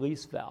pressure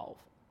release valve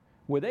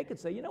where they could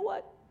say, you know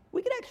what,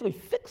 we could actually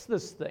fix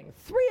this thing.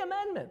 3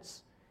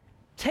 amendments.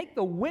 Take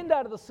the wind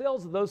out of the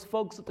sails of those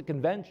folks at the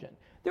convention.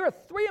 There are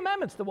 3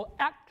 amendments that will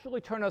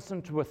actually turn us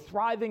into a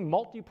thriving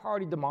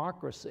multi-party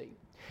democracy.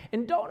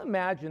 And don't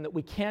imagine that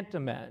we can't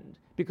amend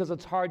because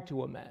it's hard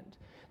to amend.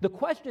 The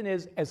question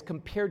is, as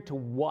compared to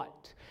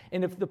what?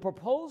 And if the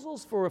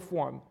proposals for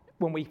reform,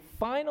 when we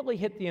finally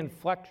hit the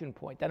inflection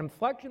point, that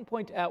inflection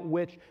point at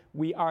which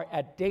we are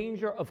at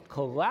danger of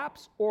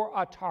collapse or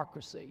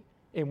autocracy,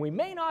 and we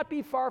may not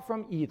be far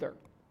from either,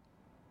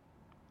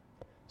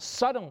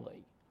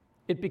 suddenly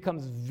it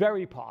becomes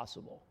very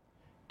possible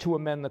to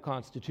amend the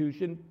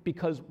Constitution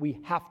because we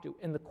have to.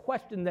 And the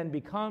question then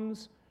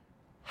becomes,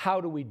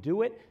 how do we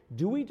do it?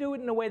 Do we do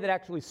it in a way that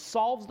actually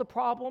solves the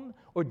problem,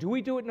 or do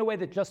we do it in a way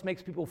that just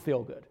makes people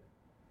feel good,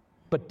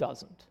 but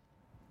doesn't?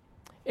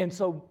 And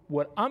so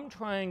what I'm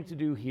trying to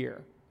do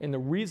here, and the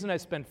reason I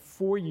spent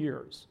 4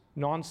 years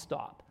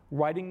nonstop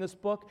writing this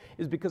book,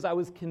 is because I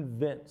was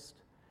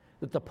convinced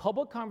that the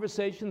public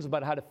conversations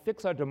about how to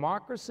fix our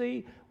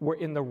democracy were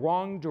in the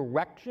wrong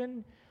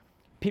direction.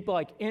 People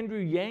like Andrew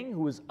Yang,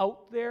 who was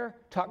out there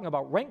talking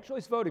about ranked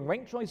choice voting,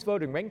 ranked choice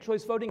voting, ranked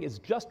choice voting is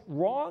just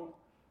wrong.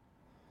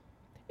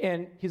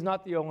 And he's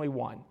not the only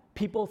one.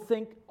 People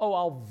think, oh,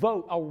 I'll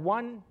vote, I'll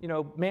run,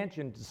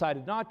 Manchin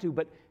decided not to,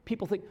 but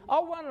people think,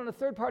 I'll run on a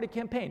third-party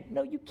campaign.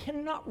 No, you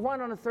cannot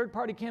run on a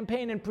third-party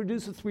campaign and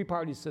produce a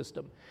 3-party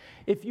system.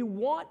 If you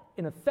want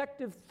an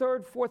effective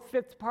third, fourth,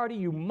 fifth party,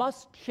 you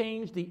must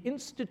change the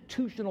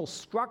institutional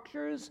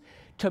structures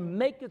to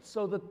make it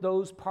so that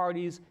those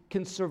parties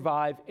can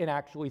survive and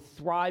actually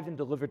thrive and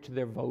deliver to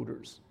their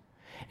voters.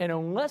 And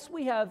unless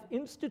we have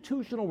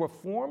institutional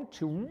reform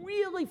to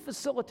really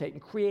facilitate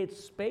and create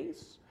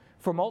space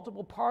for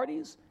multiple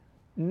parties,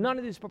 none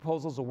of these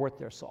proposals are worth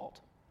their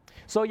salt.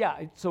 So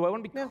I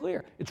want to be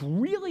clear. It's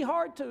really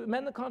hard to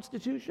amend the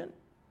Constitution,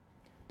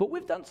 but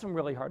we've done some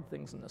really hard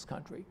things in this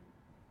country.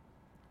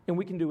 And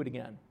we can do it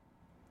again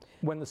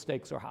when the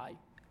stakes are high.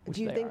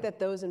 Do you think that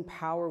those in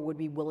power would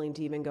be willing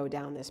to even go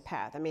down this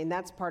path? I mean,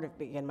 that's part of,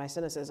 again, my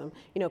cynicism.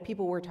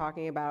 People were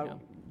talking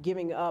about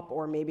giving up,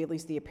 or maybe at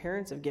least the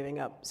appearance of giving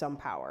up some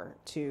power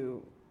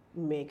to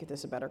make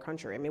this a better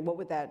country. I mean,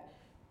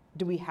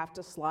 do we have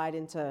to slide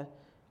into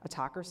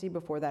autocracy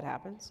before that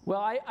happens?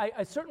 Well,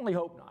 I certainly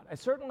hope not. I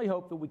certainly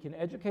hope that we can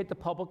educate the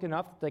public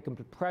enough that they can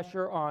put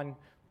pressure on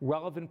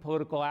relevant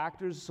political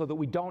actors so that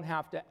we don't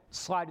have to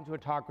slide into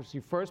autocracy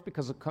first,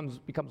 because it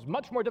becomes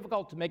much more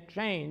difficult to make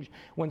change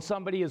when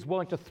somebody is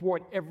willing to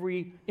thwart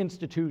every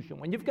institution.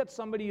 When you've got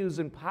somebody who's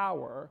in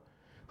power,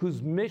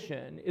 whose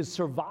mission is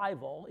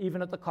survival,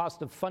 even at the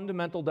cost of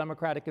fundamental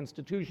democratic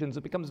institutions,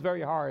 it becomes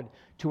very hard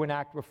to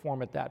enact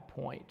reform at that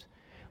point.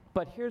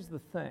 But here's the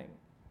thing.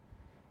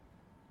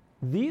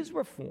 These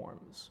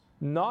reforms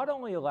not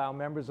only allow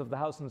members of the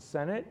House and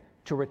Senate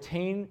to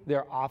retain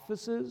their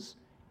offices,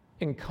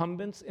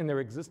 incumbents in their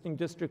existing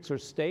districts or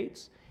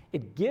states,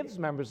 it gives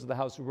members of the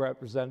House of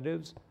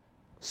Representatives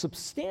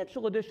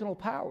substantial additional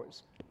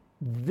powers.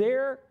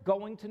 They're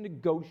going to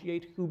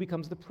negotiate who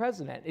becomes the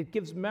president. It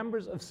gives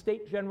members of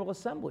state general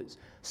assemblies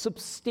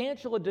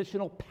substantial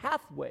additional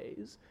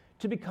pathways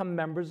to become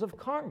members of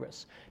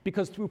Congress,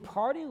 because through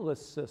party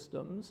list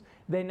systems,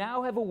 they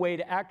now have a way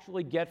to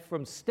actually get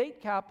from state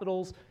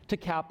capitals to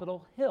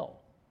Capitol Hill.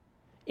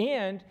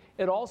 And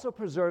it also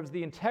preserves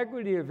the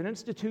integrity of an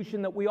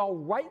institution that we all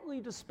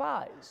rightly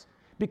despise,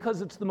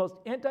 because it's the most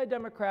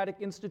anti-democratic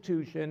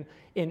institution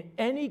in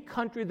any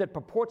country that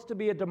purports to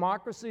be a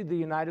democracy, the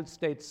United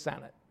States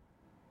Senate.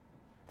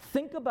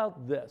 Think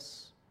about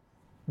this.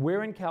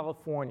 We're in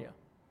California,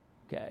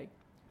 okay?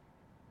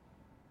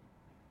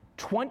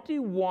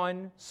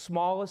 21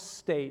 smallest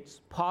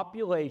states'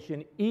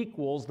 population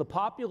equals the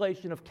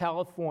population of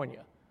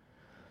California.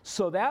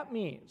 So that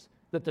means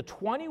that the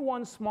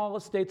 21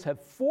 smallest states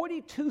have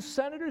 42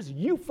 senators,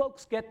 you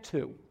folks get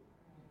 2.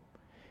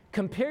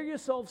 Compare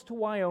yourselves to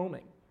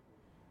Wyoming.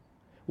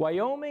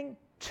 Wyoming,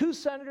 2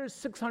 senators,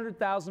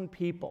 600,000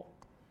 people.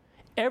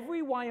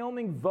 Every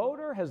Wyoming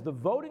voter has the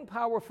voting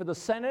power for the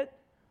Senate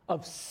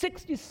of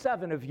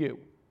 67 of you.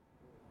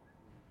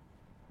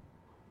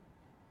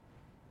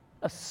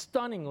 A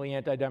stunningly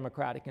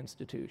anti-democratic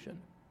institution.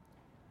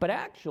 But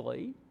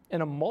actually,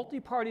 in a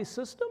multi-party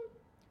system,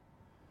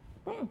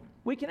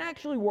 we can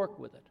actually work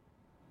with it.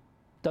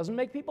 Doesn't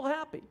make people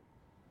happy,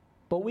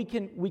 but we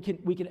can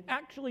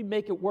actually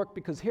make it work,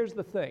 because here's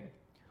the thing.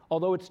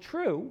 Although it's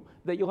true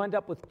that you'll end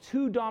up with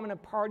 2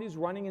 dominant parties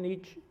running in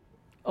each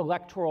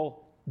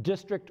electoral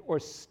district or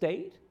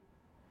state,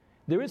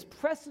 there is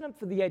precedent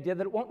for the idea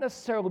that it won't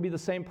necessarily be the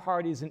same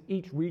parties in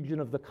each region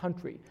of the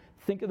country.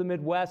 Think of the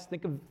Midwest,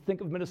 think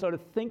of Minnesota,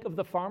 think of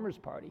the Farmers'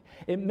 Party.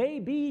 It may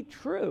be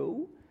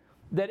true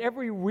that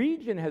every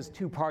region has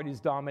 2 parties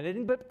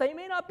dominating, but they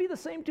may not be the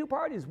same 2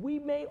 parties. We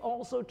may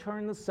also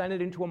turn the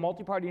Senate into a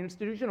multi-party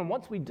institution, and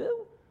once we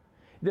do,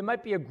 there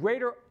might be a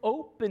greater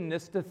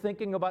openness to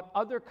thinking about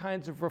other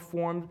kinds of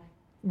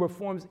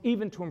reforms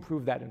even to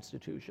improve that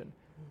institution,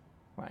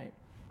 right?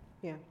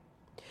 Yeah.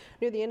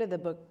 Near the end of the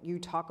book, you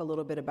talk a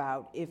little bit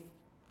about, if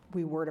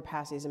we were to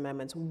pass these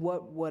amendments,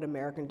 what would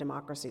American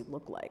democracy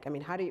look like? I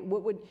mean,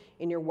 what would,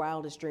 in your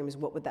wildest dreams,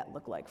 what would that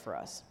look like for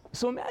us?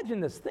 So imagine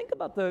this. Think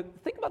about the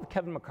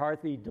Kevin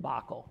McCarthy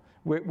debacle,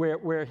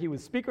 where he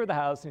was Speaker of the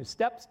House and he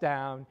steps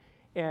down,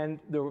 and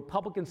the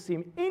Republicans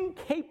seem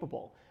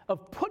incapable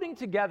of putting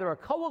together a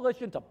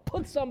coalition to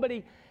put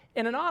somebody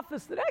in an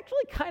office that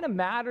actually kind of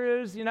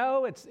matters. You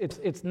know,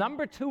 it's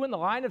number 2 in the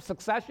line of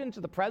succession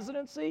to the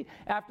presidency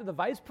after the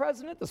vice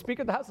president. The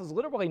Speaker of the House is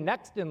literally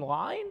next in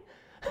line.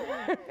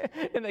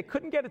 And they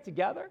couldn't get it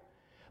together.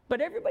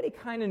 But everybody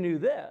kind of knew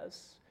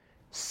this.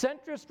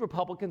 Centrist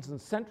Republicans and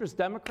centrist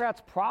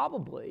Democrats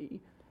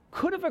probably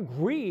could have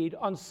agreed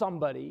on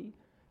somebody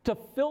to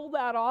fill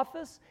that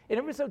office, and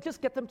everybody said,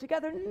 just get them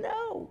together.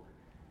 No,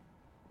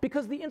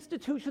 because the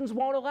institutions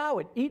won't allow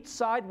it. Each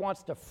side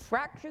wants to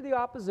fracture the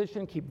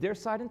opposition, keep their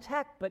side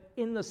intact, but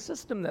in the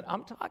system that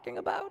I'm talking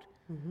about,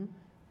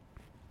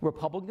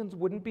 Republicans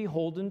wouldn't be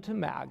beholden to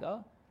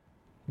MAGA.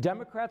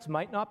 Democrats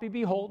might not be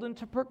beholden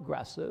to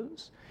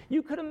progressives.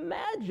 You could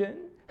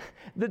imagine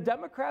the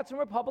Democrats and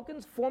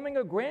Republicans forming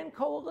a grand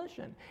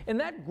coalition. And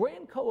that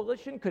grand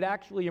coalition could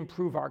actually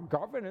improve our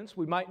governance.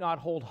 We might not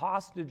hold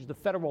hostage the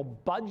federal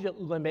budget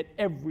limit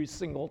every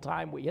single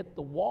time we hit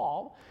the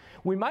wall.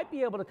 We might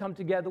be able to come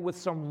together with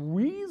some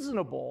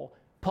reasonable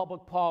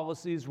public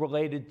policies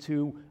related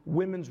to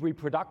women's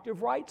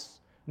reproductive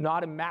rights,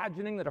 not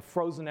imagining that a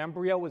frozen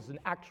embryo is an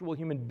actual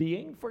human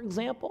being, for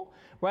example,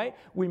 right?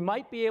 We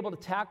might be able to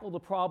tackle the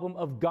problem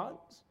of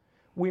guns.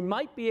 We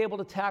might be able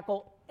to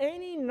tackle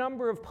any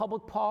number of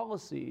public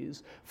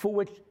policies for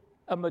which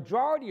a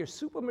majority or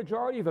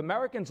supermajority of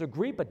Americans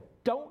agree, but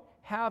don't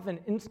have an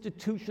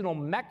institutional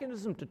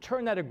mechanism to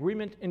turn that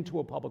agreement into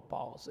a public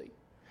policy.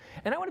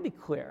 And I want to be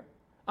clear.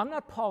 I'm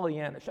not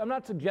Pollyannish. I'm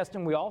not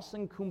suggesting we all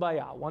sing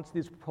Kumbaya once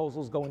these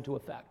proposals go into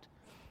effect.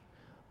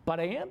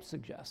 But I am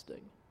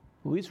suggesting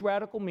least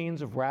radical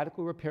means of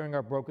radically repairing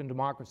our broken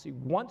democracy.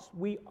 Once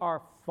we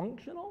are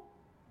functional,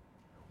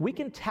 we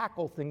can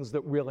tackle things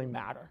that really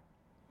matter,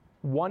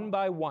 one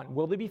by one.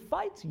 Will there be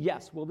fights?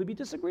 Yes. Will there be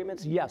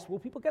disagreements? Yes. Will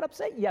people get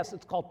upset? Yes.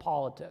 It's called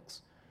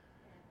politics.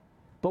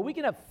 But we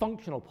can have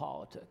functional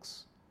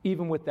politics,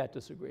 even with that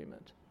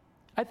disagreement.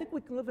 I think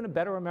we can live in a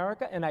better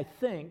America, and I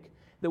think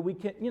that we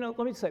can, let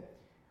me say,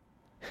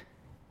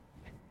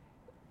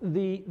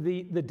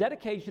 the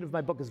dedication of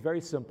my book is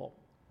very simple.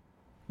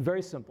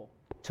 Very simple.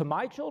 To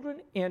my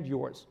children and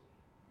yours.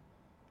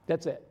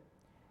 That's it.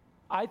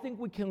 I think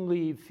we can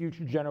leave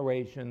future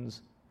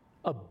generations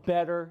a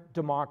better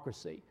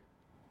democracy.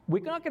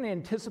 We're not going to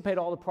anticipate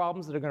all the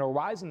problems that are going to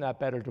arise in that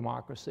better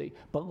democracy,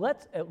 but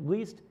let's at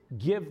least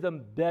give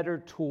them better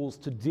tools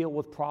to deal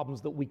with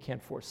problems that we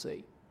can't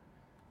foresee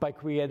by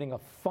creating a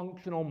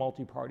functional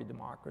multi-party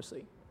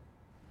democracy.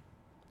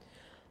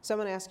 So I'm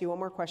going to ask you one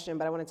more question,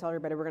 but I want to tell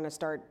everybody we're going to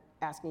start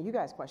asking you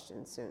guys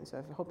questions soon. So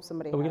I hope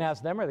somebody. Are we going to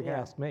ask them, or are they going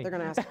to ask me? They're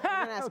going to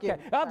ask okay. you.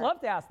 I'd love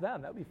to ask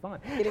them. That would be fun.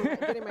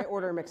 Getting my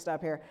order mixed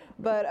up here.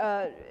 But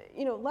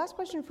last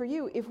question for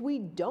you: if we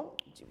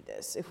don't do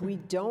this, if we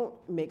don't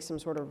make some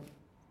sort of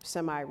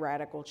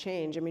semi-radical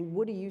change, I mean,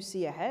 what do you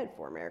see ahead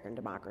for American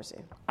democracy?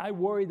 I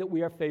worry that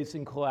we are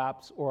facing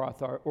collapse or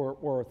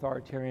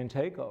authoritarian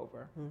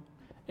takeover.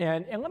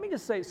 And let me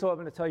just say, so I'm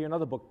going to tell you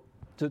another book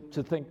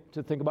to think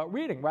about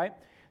reading, right?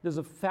 There's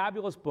a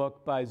fabulous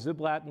book by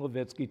Ziblatt and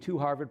Levitsky, 2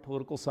 Harvard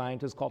political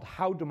scientists, called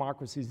How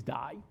Democracies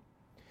Die.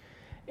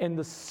 And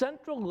the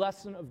central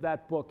lesson of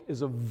that book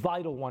is a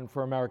vital one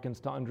for Americans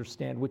to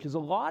understand, which is a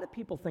lot of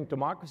people think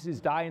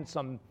democracies die in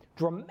some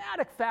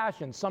dramatic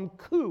fashion, some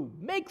coup,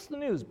 makes the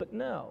news, but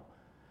no.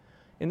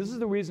 And this is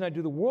the reason I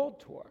do the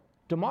world tour.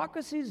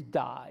 Democracies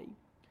die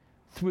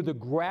through the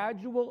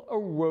gradual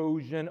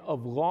erosion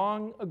of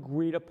long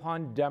agreed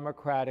upon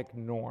democratic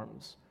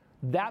norms.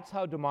 That's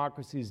how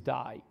democracies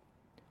die.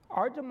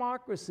 Our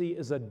democracy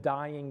is a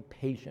dying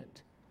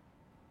patient.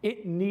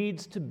 It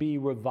needs to be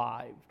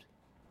revived.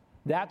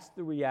 That's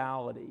the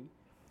reality.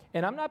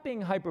 And I'm not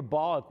being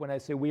hyperbolic when I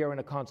say we are in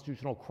a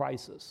constitutional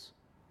crisis.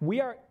 We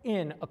are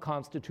in a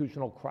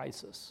constitutional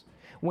crisis.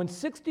 When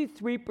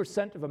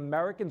 63% of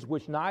Americans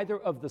wish neither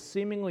of the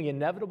seemingly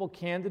inevitable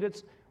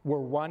candidates were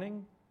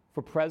running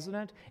for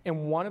president,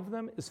 and one of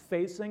them is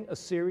facing a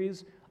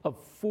series of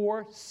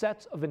 4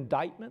 sets of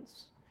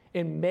indictments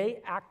and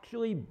may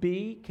actually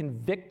be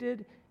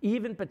convicted,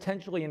 even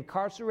potentially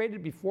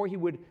incarcerated before he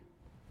would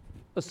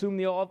assume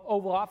the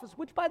Oval Office,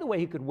 which, by the way,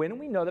 he could win, and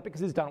we know that because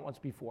he's done it once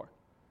before.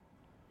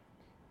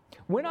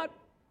 We're not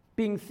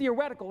being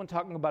theoretical and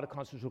talking about a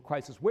constitutional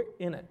crisis. We're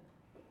in it.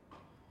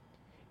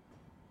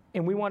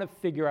 And we want to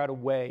figure out a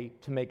way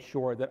to make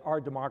sure that our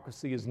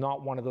democracy is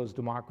not one of those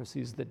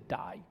democracies that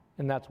die.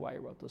 And that's why I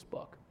wrote this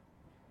book.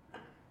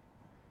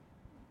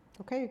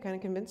 Okay, you kind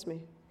of convinced me.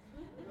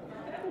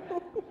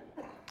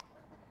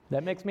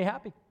 That makes me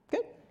happy.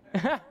 Good.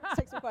 Let's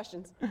take some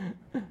questions.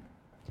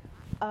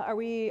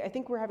 I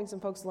think we're having some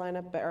folks line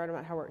up, but I'm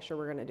not how sure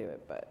we're going to do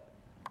it, but.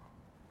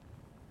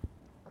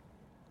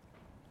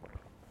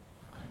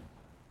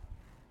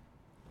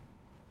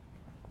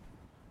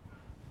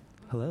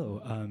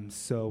 Hello.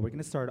 So we're going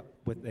to start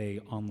with a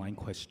online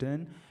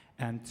question.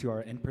 And to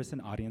our in-person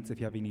audience, if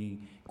you have any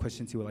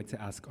questions you would like to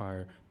ask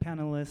our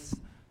panelists,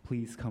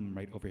 please come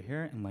right over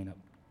here and line up.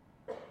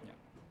 Yeah.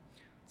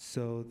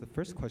 So the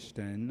first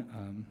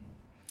question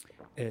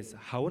is,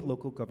 how would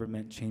local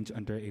government change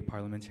under a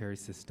parliamentary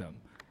system,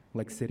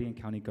 like city and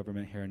county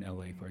government here in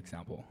LA, for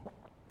example?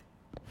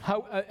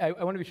 I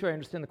want to be sure I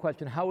understand the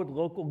question. How would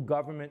local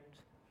government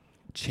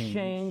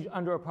change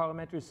under a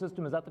parliamentary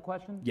system? Is that the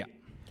question? Yeah.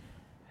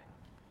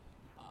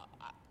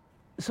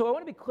 So I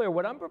want to be clear.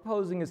 What I'm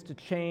proposing is to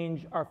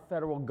change our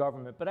federal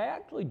government, but I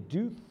actually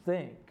do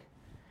think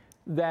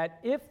that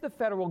if the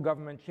federal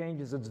government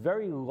changes, it's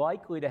very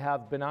likely to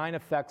have benign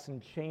effects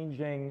in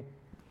changing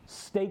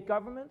state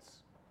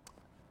governments.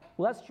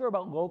 Less sure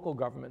about local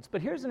governments.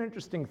 But here's an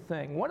interesting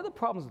thing. One of the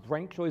problems with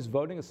ranked choice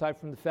voting, aside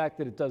from the fact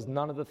that it does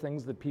none of the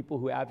things that people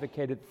who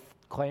advocate it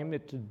claim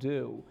it to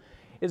do,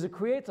 is it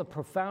creates a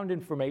profound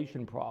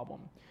information problem.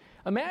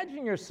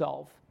 Imagine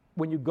yourself,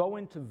 when you go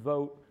in to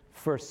vote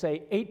for,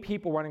 say, 8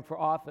 people running for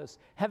office,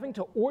 having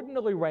to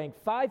ordinarily rank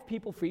 5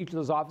 people for each of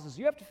those offices.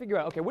 You have to figure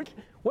out, okay,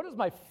 what is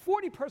my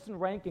 40-person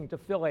ranking to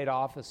fill 8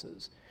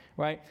 offices,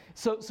 right?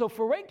 So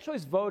for ranked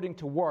choice voting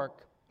to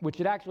work, which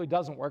it actually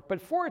doesn't work,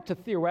 but for it to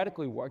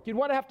theoretically work, you'd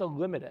want to have to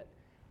limit it.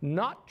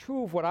 Not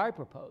true of what I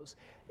propose.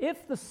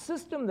 If the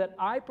system that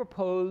I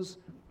propose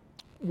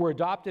were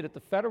adopted at the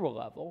federal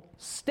level,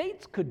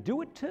 states could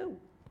do it too.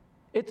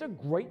 It's a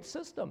great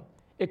system.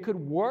 It could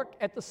work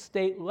at the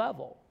state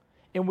level.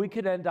 And we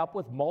could end up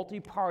with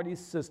multi-party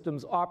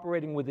systems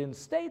operating within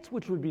states,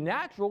 which would be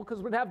natural because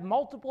we'd have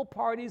multiple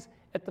parties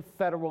at the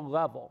federal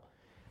level.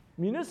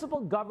 Municipal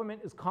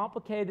government is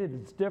complicated,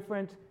 it's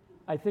different.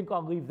 I think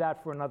I'll leave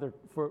that for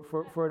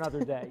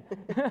another day.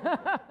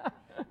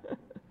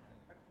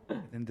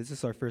 And this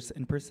is our first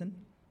in-person.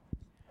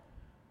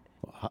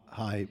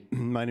 Hi,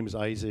 my name is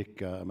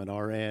Isaac. I'm an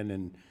RN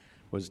and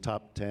was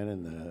top 10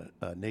 in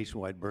the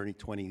nationwide Bernie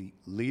 20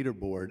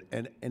 leaderboard.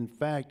 And in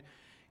fact,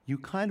 you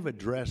kind of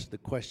addressed the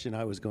question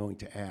I was going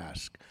to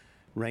ask.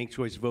 Ranked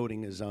choice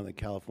voting is on the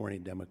California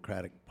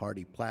Democratic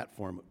Party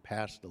platform. It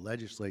passed the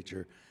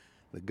legislature.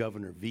 The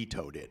governor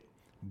vetoed it.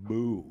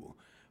 Boo.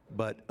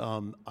 But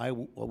I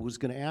was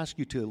going to ask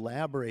you to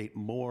elaborate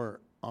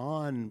more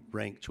on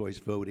ranked choice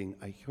voting.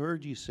 I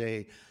heard you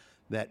say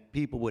that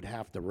people would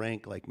have to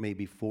rank like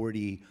maybe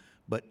 40,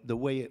 but the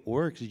way it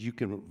works is you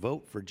can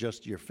vote for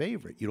just your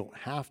favorite. You don't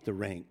have to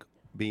rank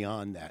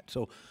beyond that.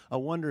 So I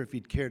wonder if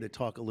you'd care to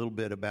talk a little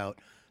bit about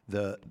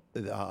the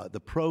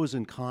pros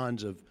and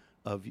cons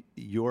of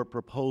your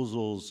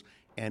proposals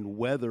and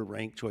whether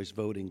ranked choice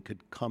voting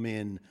could come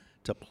in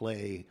to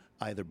play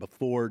either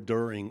before,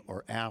 during,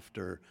 or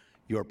after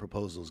your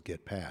proposals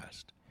get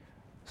passed.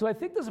 So I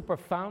think there's a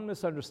profound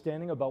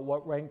misunderstanding about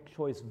what ranked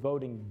choice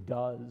voting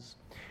does.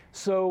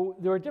 So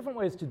there are different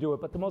ways to do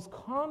it, but the most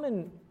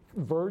common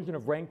version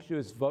of ranked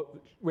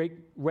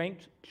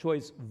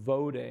choice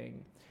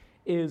voting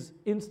is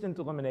instant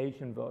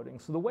elimination voting.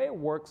 So the way it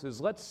works is,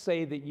 let's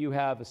say that you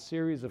have a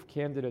series of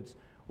candidates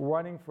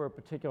running for a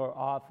particular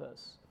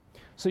office.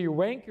 So you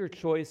rank your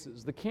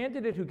choices. The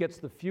candidate who gets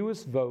the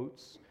fewest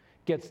votes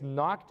gets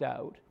knocked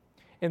out,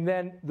 and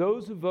then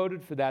those who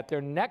voted for that,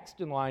 their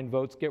next in line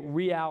votes get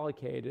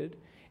reallocated,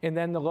 and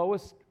then the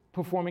lowest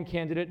performing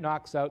candidate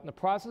knocks out, and the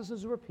process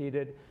is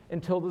repeated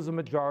until there's a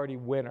majority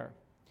winner.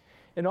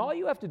 And all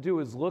you have to do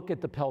is look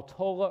at the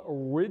Peltola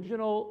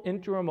original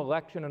interim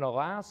election in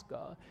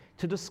Alaska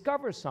to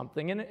discover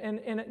something. And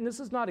this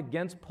is not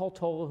against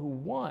Peltola who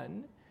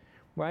won,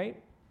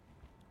 right?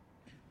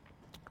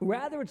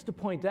 Rather, it's to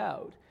point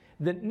out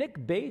that Nick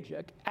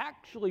Bajik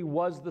actually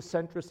was the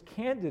centrist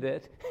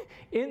candidate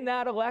in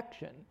that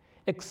election,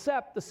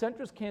 except the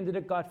centrist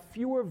candidate got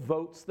fewer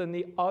votes than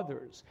the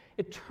others.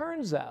 It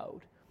turns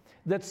out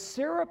that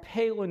Sarah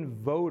Palin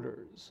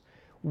voters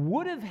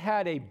would have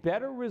had a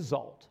better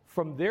result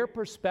from their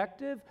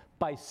perspective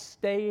by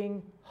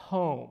staying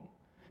home.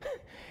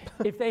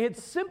 If they had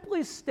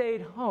simply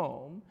stayed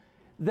home,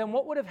 then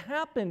what would have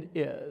happened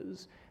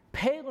is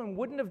Palin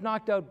wouldn't have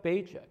knocked out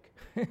Bajik.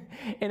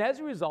 And as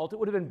a result, it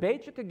would have been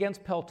Bajik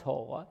against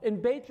Peltola, and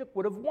Bajik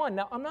would have won.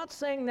 Now, I'm not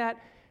saying that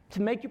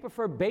to make you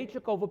prefer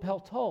Bajik over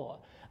Peltola.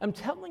 I'm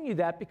telling you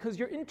that because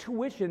your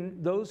intuition,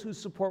 those who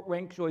support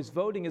ranked choice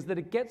voting, is that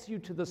it gets you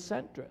to the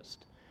centrist.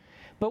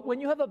 But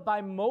when you have a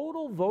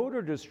bimodal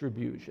voter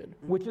distribution,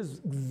 which is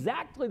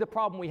exactly the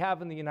problem we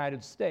have in the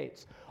United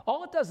States,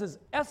 all it does is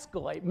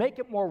escalate, make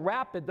it more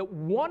rapid, that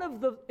one of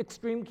the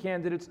extreme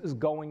candidates is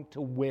going to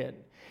win.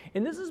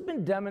 And this has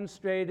been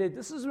demonstrated,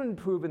 this has been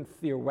proven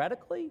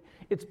theoretically,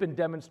 it's been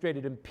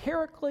demonstrated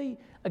empirically,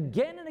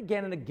 again and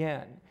again and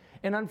again.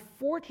 And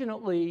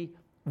unfortunately,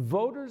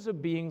 voters are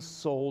being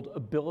sold a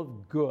bill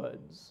of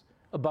goods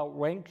about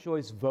ranked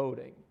choice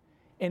voting,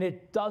 and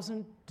it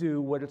doesn't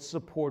do what its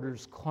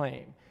supporters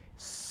claim.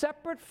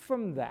 Separate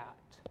from that,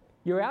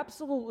 you're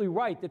absolutely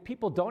right that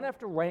people don't have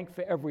to rank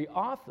for every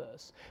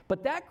office,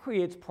 but that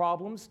creates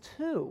problems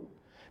too,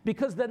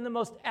 because then the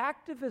most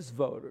activist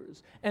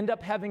voters end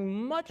up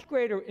having much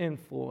greater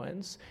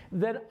influence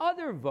than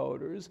other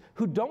voters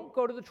who don't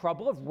go to the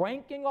trouble of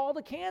ranking all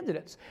the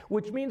candidates,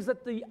 which means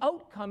that the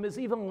outcome is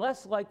even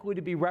less likely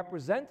to be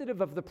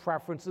representative of the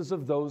preferences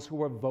of those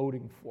who are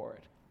voting for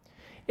it.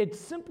 It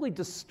simply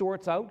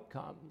distorts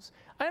outcomes.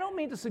 I don't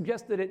mean to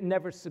suggest that it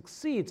never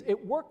succeeds.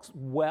 It works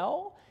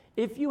well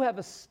if you have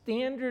a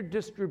standard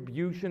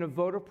distribution of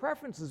voter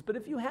preferences. But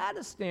if you had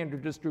a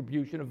standard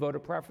distribution of voter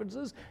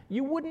preferences,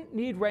 you wouldn't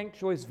need ranked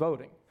choice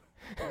voting.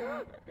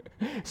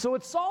 So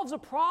it solves a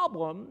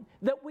problem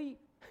that we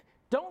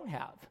don't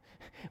have.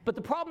 But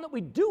the problem that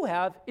we do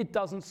have, it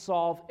doesn't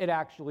solve, it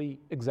actually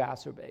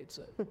exacerbates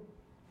it.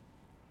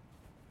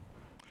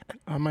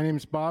 My name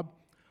is Bob.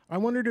 I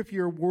wondered if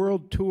your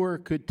world tour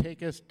could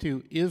take us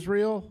to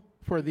Israel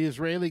for the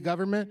Israeli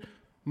government.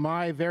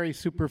 My very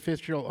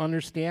superficial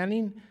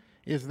understanding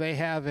is they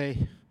have a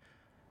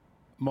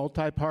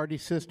multi-party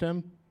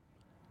system.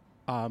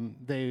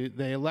 They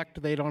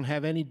elect, they don't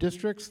have any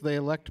districts. They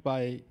elect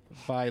by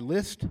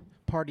list,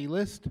 party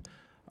list,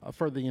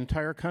 for the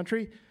entire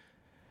country.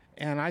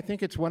 And I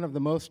think it's one of the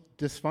most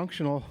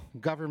dysfunctional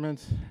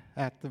governments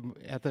at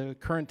the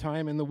current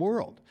time in the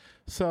world.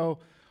 So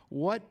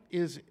what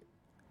is,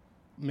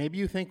 maybe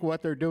you think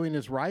what they're doing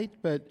is right,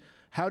 but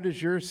how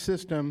does your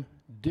system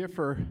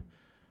differ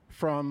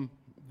from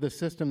the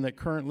system that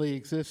currently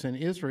exists in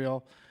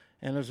Israel?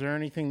 And is there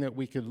anything that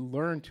we could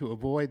learn to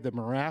avoid the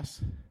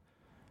morass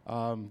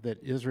that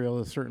Israel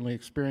is certainly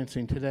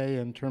experiencing today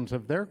in terms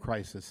of their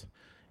crisis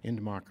in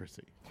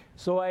democracy?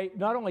 So I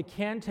not only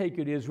can take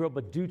you to Israel,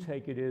 but do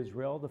take you to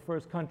Israel. The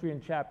first country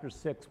in chapter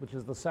 6, which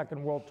is the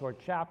Second World Tour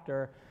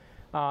chapter,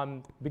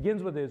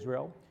 begins with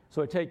Israel.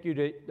 So I take you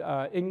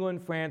to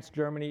England, France,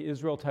 Germany,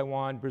 Israel,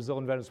 Taiwan, Brazil,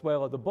 and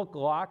Venezuela. The book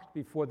locked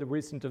before the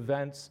recent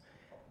events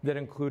that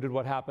included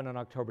what happened on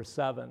October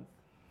 7th,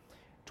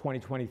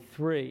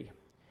 2023.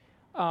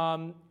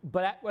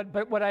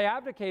 But what I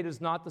advocate is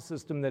not the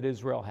system that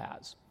Israel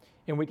has.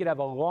 And we could have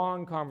a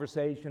long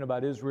conversation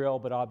about Israel,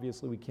 but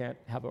obviously we can't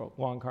have a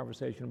long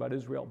conversation about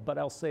Israel. But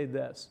I'll say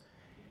this.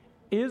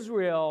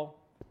 Israel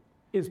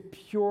is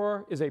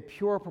a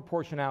pure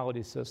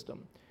proportionality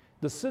system.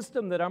 The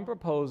system that I'm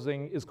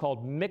proposing is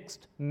called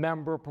mixed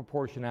member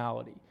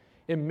proportionality.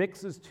 It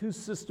mixes two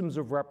systems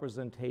of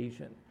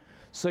representation.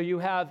 So you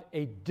have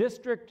a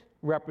district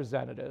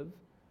representative,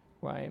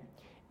 right?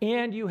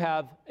 And you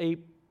have you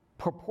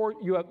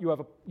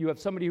have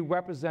somebody who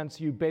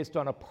represents you based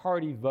on a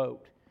party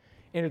vote.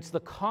 And it's the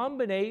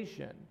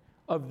combination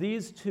of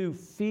these two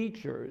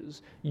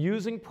features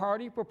using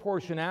party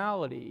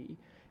proportionality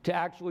to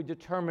actually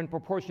determine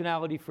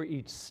proportionality for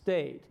each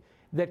state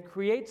that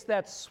creates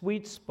that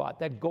sweet spot,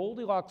 that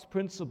Goldilocks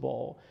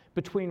principle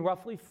between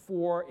roughly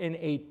 4 and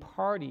 8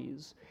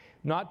 parties.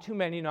 Not too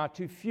many, not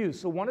too few.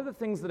 So one of the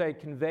things that I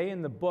convey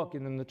in the book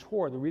and in the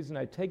tour, the reason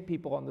I take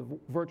people on the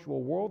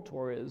virtual world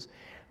tour, is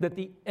that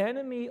the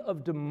enemy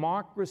of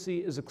democracy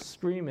is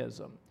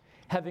extremism.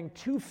 Having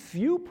too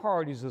few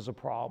parties is a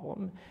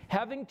problem.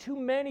 Having too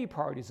many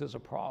parties is a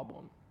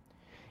problem.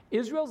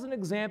 Israel's an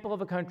example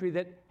of a country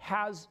that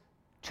has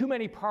too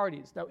many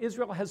parties. Now,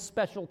 Israel has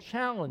special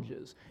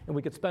challenges, and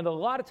we could spend a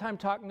lot of time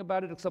talking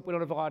about it, except we don't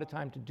have a lot of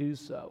time to do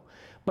so.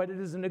 But it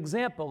is an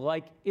example,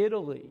 like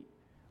Italy,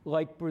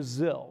 like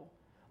Brazil,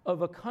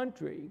 of a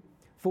country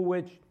for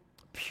which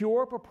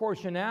pure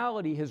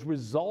proportionality has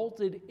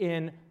resulted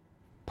in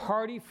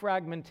party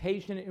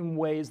fragmentation in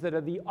ways that are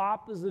the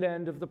opposite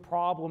end of the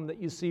problem that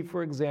you see,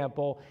 for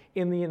example,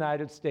 in the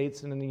United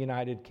States and in the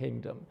United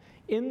Kingdom.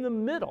 In the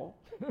middle,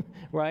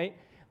 right,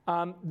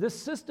 this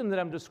system that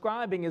I'm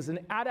describing is an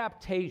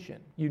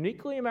adaptation,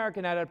 uniquely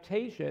American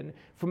adaptation,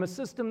 from a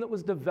system that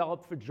was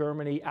developed for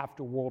Germany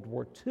after World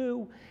War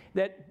II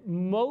that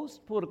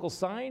most political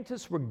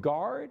scientists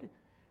regard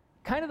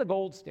kind of the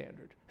gold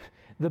standard,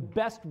 the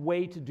best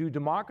way to do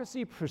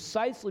democracy,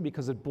 precisely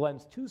because it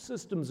blends two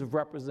systems of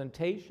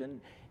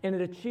representation and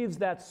it achieves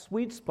that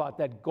sweet spot,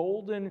 that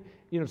golden,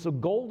 so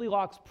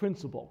Goldilocks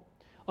principle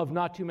of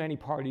not too many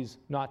parties,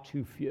 not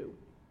too few.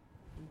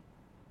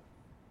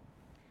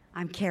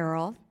 I'm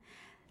Carol.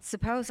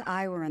 Suppose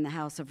I were in the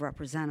House of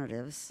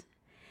Representatives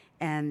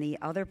and the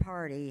other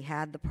party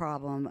had the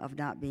problem of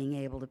not being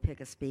able to pick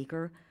a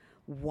speaker.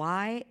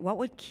 What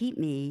would keep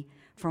me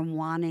from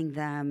wanting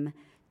them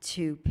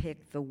to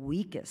pick the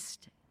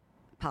weakest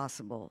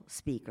possible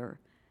speaker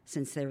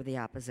since they're the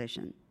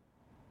opposition?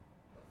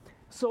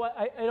 So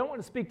I don't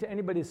want to speak to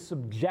anybody's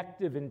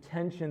subjective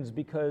intentions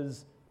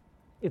because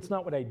it's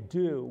not what I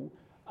do.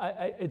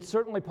 It's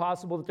certainly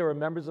possible that there are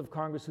members of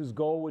Congress whose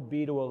goal would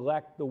be to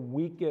elect the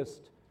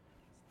weakest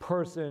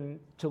person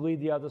to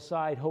lead the other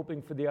side,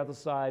 hoping for the other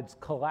side's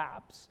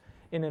collapse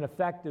in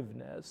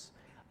ineffectiveness.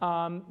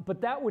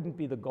 But that wouldn't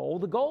be the goal.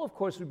 The goal, of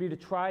course, would be to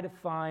try to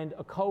find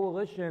a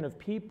coalition of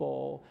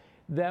people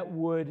that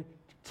would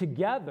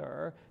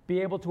together be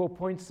able to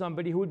appoint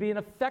somebody who would be an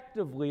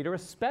effective leader,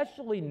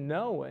 especially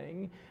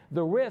knowing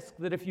the risk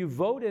that if you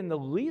vote in the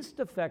least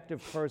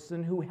effective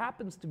person who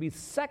happens to be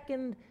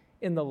second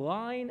in the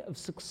line of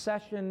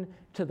succession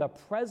to the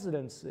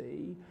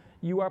presidency,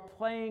 you are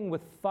playing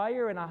with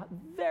fire in a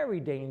very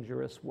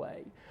dangerous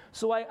way.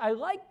 So I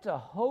like to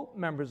hope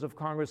members of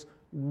Congress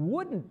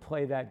wouldn't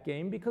play that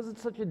game because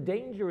it's such a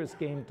dangerous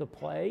game to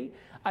play.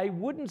 I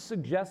wouldn't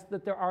suggest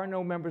that there are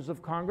no members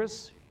of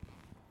Congress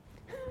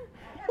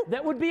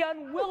that would be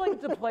unwilling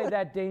to play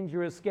that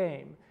dangerous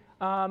game.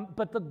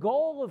 But the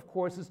goal, of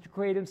course, is to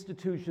create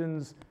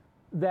institutions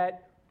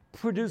that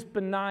produce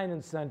benign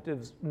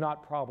incentives,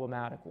 not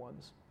problematic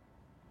ones.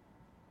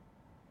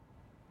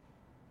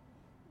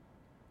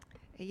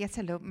 Yes,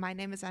 hello. My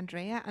name is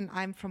Andrea, and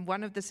I'm from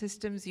one of the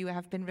systems you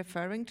have been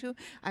referring to.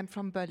 I'm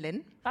from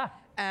Berlin.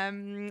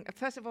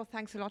 First of all,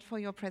 thanks a lot for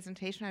your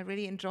presentation. I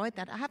really enjoyed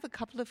that. I have a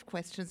couple of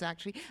questions,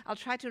 actually. I'll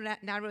try to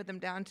narrow them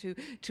down to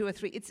 2 or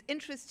 3. It's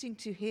interesting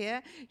to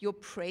hear your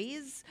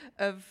praise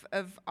of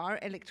our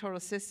electoral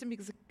system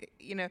because,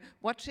 you know,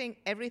 watching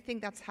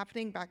everything that's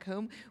happening back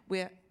home,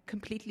 we're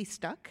completely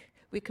stuck.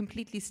 We're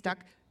completely stuck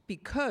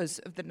because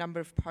of the number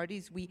of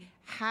parties we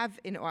have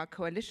in our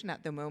coalition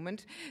at the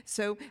moment.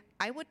 So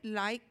I would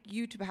like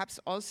you to perhaps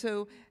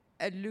also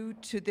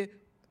allude to the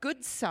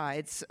good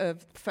sides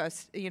of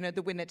first, you know,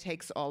 the winner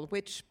takes all,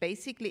 which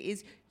basically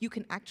is you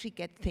can actually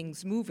get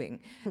things moving.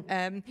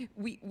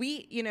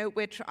 You know,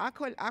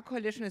 our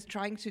coalition is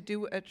trying to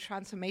do a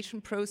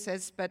transformation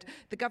process, but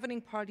the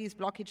governing parties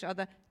block each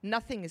other.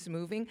 Nothing is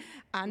moving.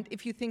 And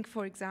if you think,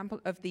 for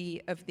example, of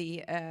the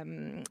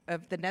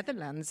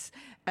Netherlands,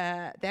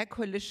 their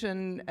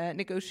coalition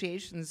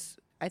negotiations,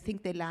 I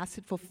think they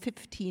lasted for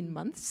 15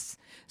 months.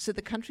 So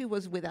the country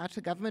was without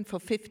a government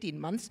for 15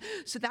 months.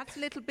 So that's a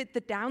little bit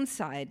the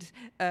downside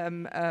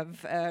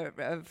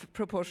of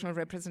proportional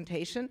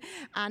representation.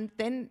 And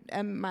then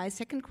my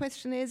second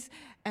question is,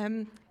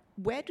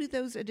 where do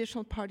those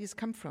additional parties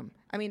come from?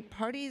 I mean,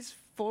 parties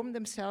form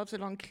themselves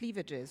along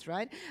cleavages,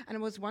 right? And I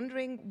was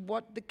wondering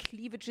what the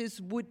cleavages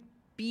would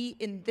be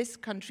in this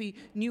country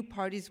new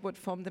parties would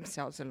form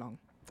themselves along.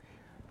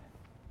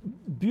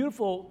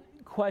 Beautiful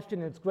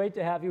question. It's great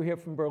to have you here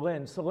from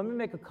Berlin. So let me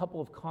make a couple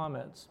of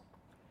comments.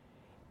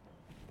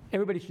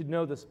 Everybody should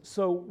know this.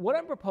 So what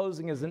I'm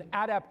proposing is an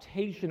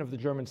adaptation of the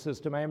German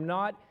system. I am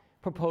not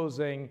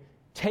proposing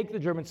take the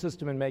German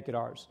system and make it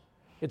ours.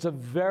 It's a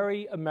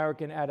very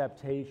American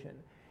adaptation.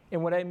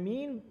 And what I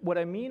mean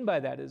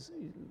by that is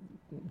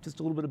just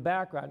a little bit of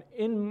background.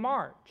 In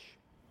March,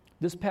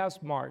 this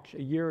past March,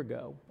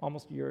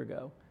 almost a year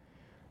ago,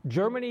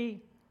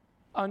 Germany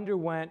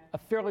underwent a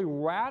fairly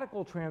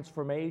radical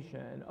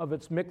transformation of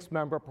its mixed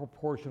member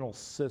proportional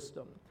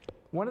system.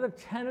 One of the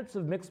tenets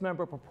of mixed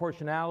member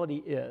proportionality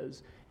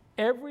is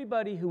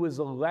everybody who is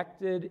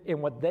elected in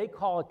what they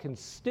call a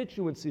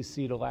constituency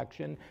seat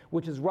election,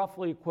 which is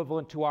roughly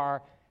equivalent to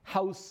our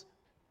House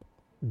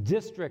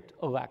district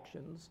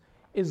elections,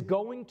 is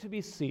going to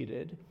be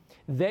seated.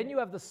 Then you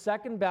have the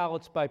second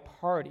ballots by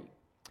party.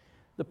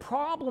 The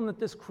problem that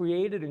this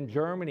created in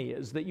Germany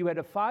is that you had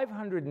a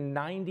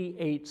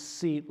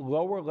 598-seat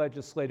lower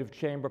legislative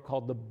chamber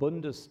called the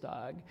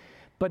Bundestag.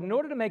 But in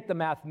order to make the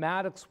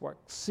mathematics work,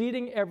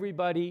 seating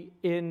everybody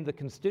in the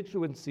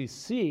constituency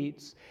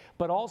seats,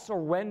 but also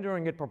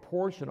rendering it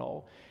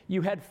proportional,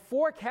 you had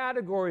 4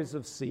 categories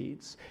of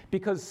seats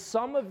because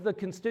some of the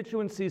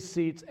constituency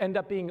seats end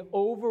up being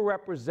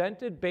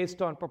overrepresented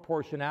based on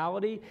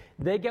proportionality.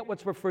 They get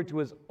what's referred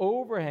to as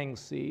overhang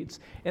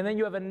seats. And then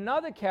you have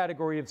another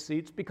category of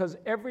seats because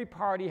every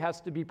party has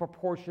to be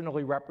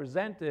proportionally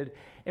represented.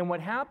 And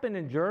what happened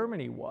in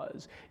Germany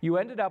was you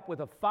ended up with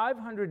a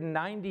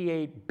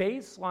 598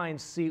 baseline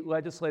seat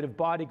legislative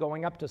body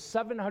going up to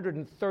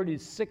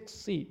 736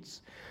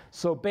 seats.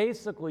 So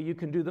basically, you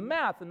can do the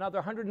math, another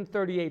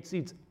 138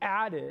 seats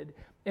added,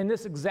 and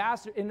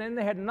and then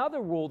they had another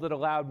rule that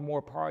allowed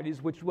more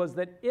parties, which was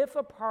that if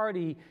a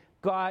party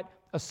got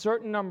a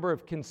certain number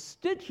of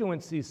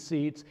constituency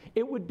seats,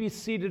 it would be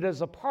seated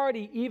as a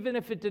party even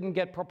if it didn't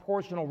get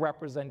proportional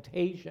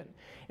representation.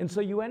 And so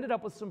you ended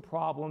up with some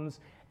problems,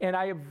 and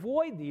I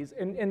avoid these.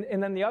 And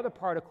then the other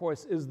part, of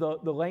course, is the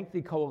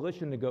lengthy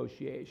coalition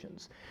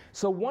negotiations.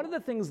 So one of the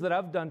things that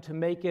I've done to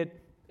make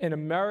it an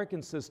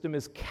American system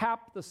is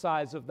cap the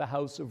size of the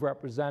House of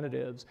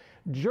Representatives.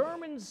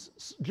 Germany's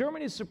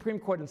Supreme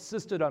Court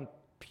insisted on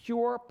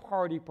pure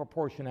party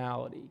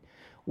proportionality.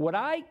 What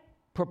I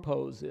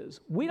propose is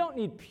we don't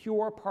need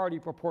pure party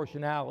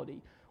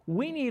proportionality.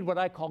 We need what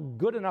I call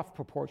good enough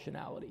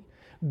proportionality.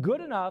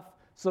 Good enough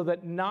so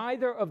that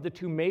neither of the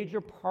two major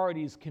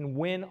parties can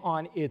win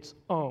on its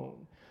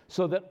own,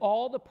 so that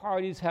all the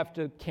parties have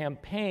to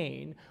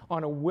campaign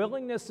on a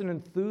willingness and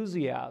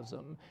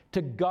enthusiasm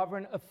to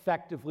govern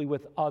effectively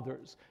with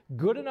others.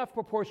 Good enough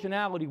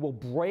proportionality will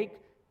break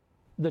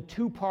the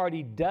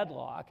two-party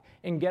deadlock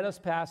and get us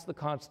past the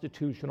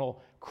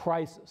constitutional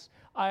crisis.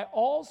 I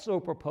also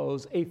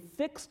propose a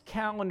fixed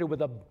calendar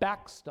with a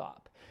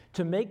backstop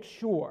to make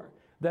sure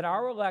that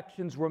our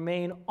elections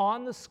remain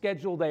on the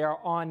schedule they are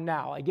on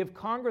now. I give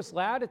Congress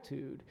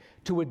latitude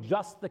to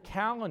adjust the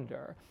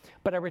calendar,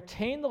 but I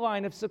retain the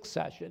line of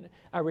succession,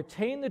 I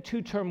retain the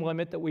two-term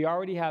limit that we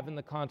already have in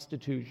the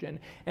Constitution,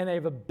 and I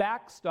have a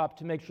backstop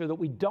to make sure that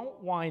we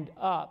don't wind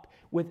up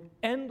with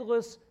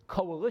endless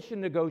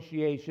coalition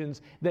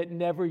negotiations that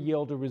never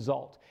yield a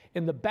result.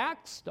 And the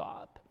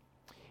backstop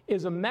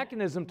is a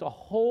mechanism to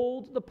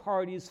hold the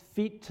parties'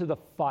 feet to the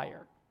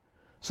fire,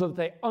 so that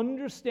they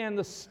understand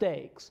the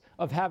stakes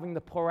of having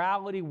the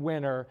plurality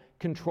winner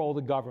control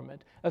the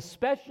government,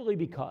 especially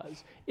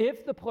because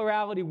if the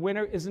plurality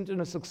winner isn't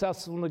in a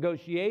successful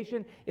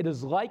negotiation, it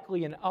is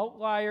likely an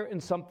outlier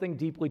and something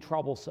deeply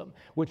troublesome,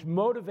 which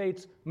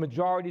motivates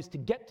majorities to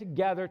get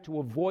together to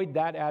avoid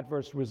that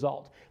adverse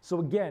result. So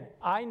again,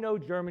 I know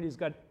Germany's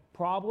got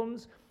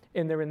problems,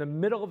 and they're in the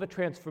middle of a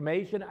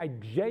transformation. I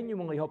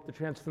genuinely hope the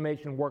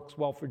transformation works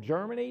well for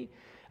Germany.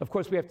 Of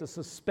course, we have to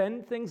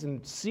suspend things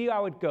and see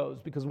how it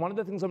goes, because one of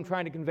the things I'm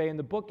trying to convey in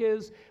the book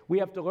is we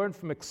have to learn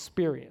from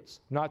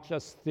experience, not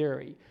just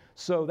theory.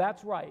 So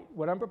that's right.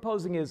 What I'm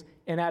proposing is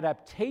an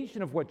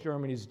adaptation of what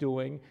Germany's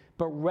doing,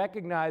 but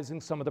recognizing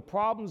some of the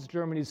problems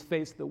Germany's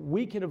faced that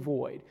we can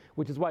avoid,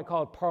 which is why I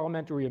call it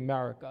Parliamentary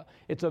America.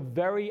 It's a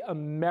very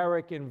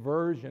American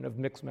version of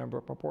mixed member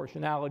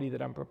proportionality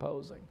that I'm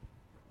proposing.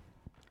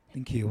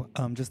 Thank you.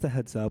 Just a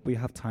heads up, we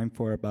have time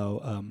for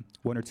about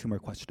one or two more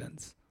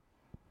questions.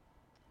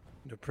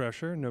 No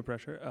pressure, no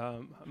pressure.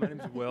 My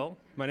name's Will.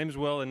 My name's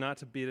Will, and not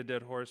to beat a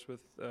dead horse with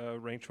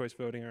ranked choice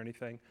voting or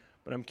anything,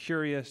 but I'm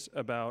curious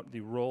about the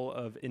role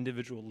of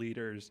individual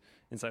leaders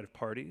inside of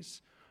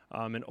parties.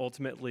 And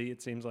ultimately,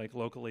 it seems like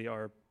locally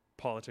our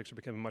politics are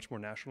becoming much more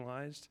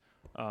nationalized.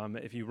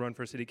 If you run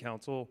for city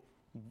council,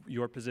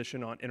 your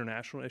position on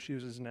international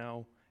issues is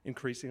now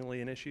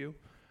increasingly an issue.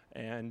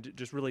 And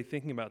just really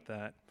thinking about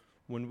that,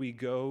 when we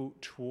go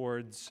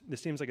towards,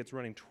 this seems like it's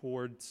running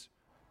towards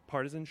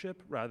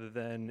partisanship rather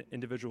than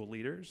individual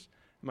leaders.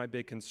 My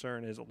big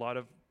concern is a lot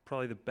of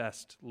probably the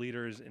best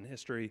leaders in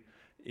history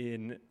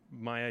in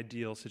my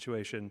ideal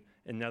situation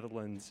in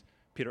Netherlands,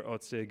 Peter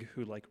Otzig,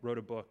 who wrote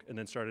a book and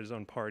then started his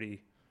own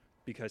party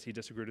because he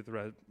disagreed with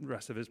the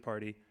rest of his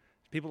party.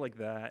 People like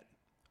that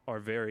are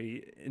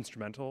very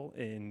instrumental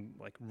in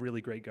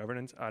really great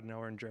governance.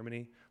 Adenauer in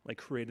Germany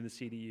created the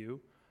CDU.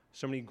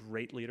 So many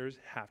great leaders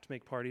have to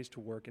make parties to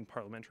work in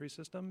parliamentary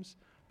systems,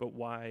 but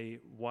why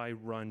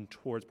run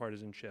towards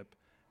partisanship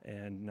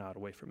and not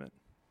away from it?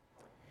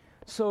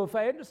 So if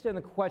I understand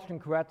the question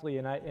correctly,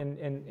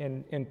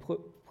 and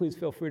please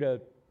feel free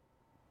to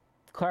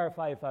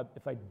clarify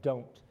if I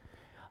don't.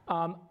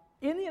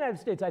 In the United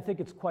States, I think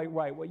it's quite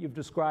right what you've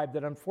described,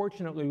 that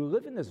unfortunately we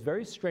live in this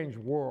very strange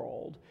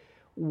world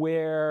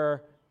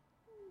where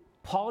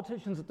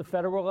politicians at the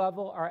federal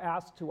level are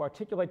asked to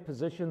articulate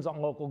positions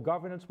on local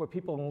governance, where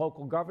people in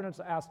local governance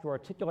are asked to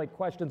articulate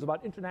questions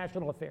about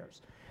international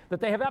affairs that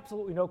they have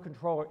absolutely no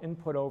control or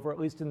input over, at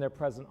least in their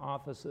present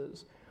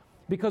offices.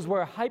 Because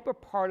we're a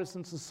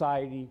hyper-partisan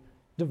society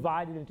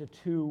divided into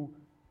two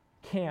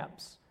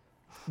camps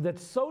that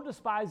so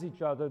despise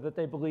each other that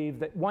they believe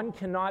that one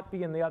cannot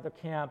be in the other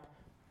camp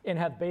and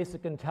have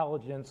basic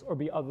intelligence or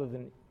be other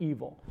than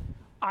evil.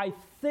 I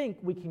think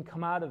we can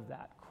come out of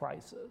that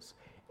crisis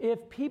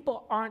if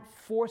people aren't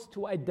forced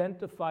to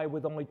identify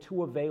with only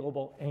two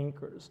available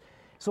anchors.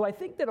 So I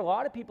think that a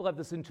lot of people have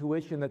this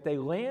intuition that they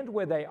land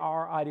where they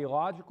are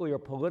ideologically or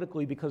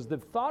politically because they've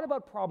thought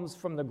about problems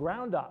from the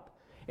ground up,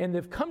 and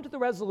they've come to the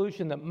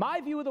resolution that my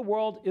view of the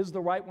world is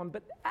the right one,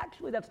 but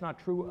actually that's not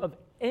true of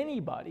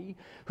anybody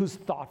who's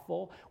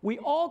thoughtful. We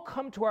all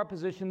come to our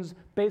positions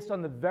based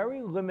on the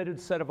very limited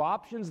set of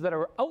options that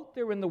are out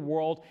there in the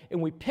world,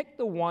 and we pick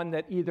the one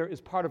that either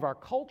is part of our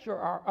culture,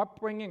 our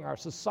upbringing, our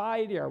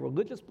society, our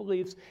religious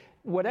beliefs,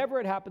 whatever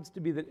it happens to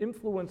be that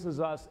influences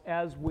us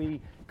as we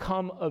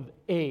come of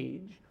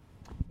age.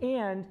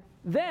 And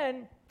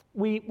then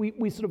we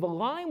sort of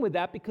align with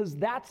that because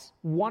that's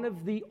one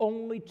of the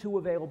only two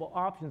available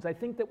options. I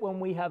think that when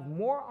we have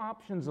more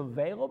options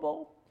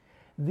available,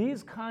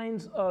 these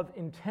kinds of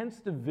intense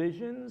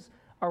divisions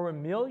are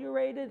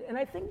ameliorated. And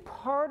I think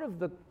part of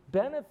the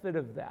benefit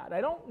of that,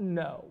 I don't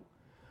know,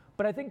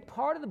 but I think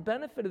part of the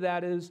benefit of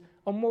that is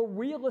a more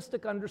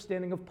realistic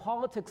understanding of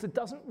politics. It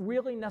doesn't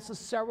really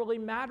necessarily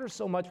matter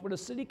so much what a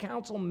city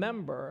council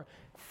member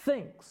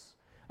thinks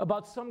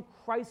about some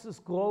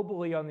crisis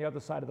globally on the other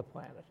side of the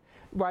planet,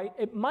 right?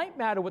 It might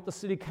matter what the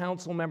city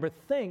council member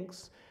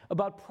thinks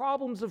about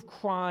problems of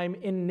crime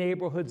in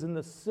neighborhoods in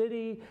the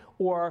city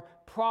or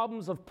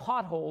problems of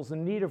potholes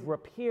in need of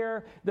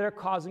repair that are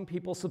causing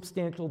people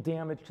substantial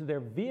damage to their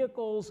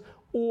vehicles,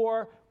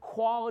 or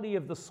quality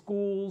of the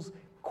schools,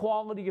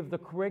 quality of the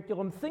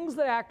curriculum, things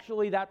that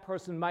actually that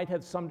person might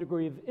have some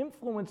degree of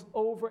influence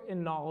over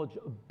and knowledge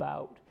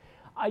about.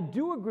 I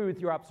do agree with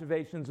your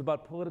observations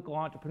about political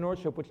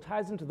entrepreneurship, which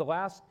ties into the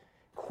last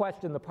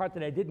question, the part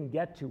that I didn't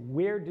get to.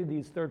 Where do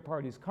these third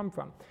parties come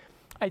from?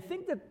 I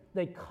think that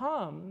they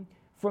come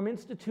from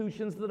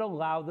institutions that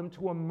allow them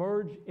to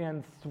emerge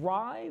and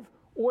thrive,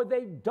 or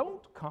they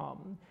don't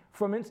come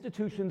from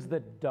institutions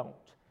that don't.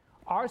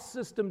 Our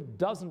system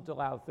doesn't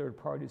allow third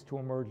parties to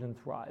emerge and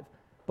thrive,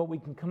 but we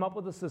can come up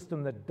with a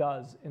system that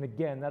does. And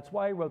again, that's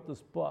why I wrote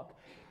this book.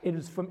 It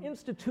is from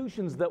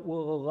institutions that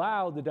will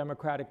allow the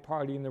Democratic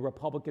Party and the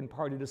Republican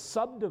Party to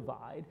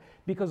subdivide,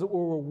 because it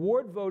will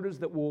reward voters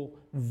that will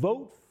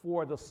vote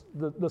for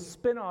the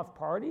spin-off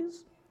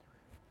parties,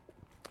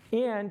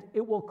 and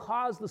it will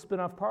cause the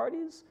spin-off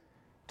parties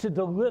to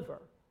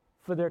deliver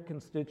for their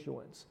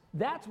constituents.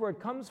 That's where it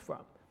comes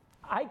from.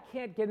 I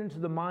can't get into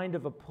the mind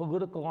of a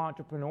political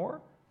entrepreneur.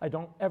 I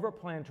don't ever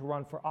plan to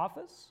run for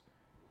office.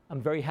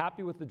 I'm very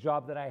happy with the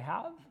job that I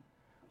have.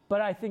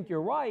 But I think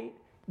you're right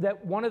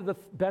that one of the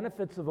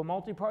benefits of a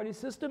multi-party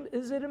system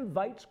is it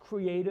invites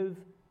creative,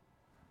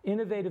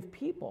 innovative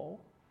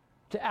people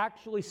to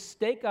actually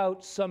stake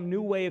out some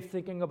new way of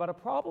thinking about a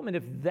problem. And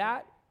if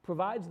that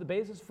provides the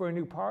basis for a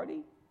new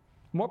party,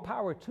 more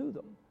power to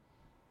them.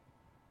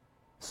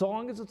 So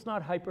long as it's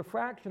not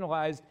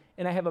hyper-fractionalized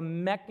and I have a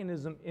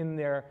mechanism in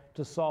there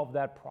to solve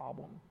that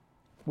problem,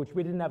 which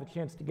we didn't have a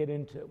chance to get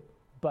into,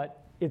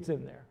 but it's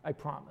in there, I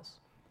promise.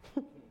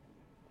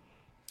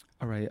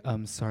 All right,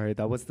 sorry,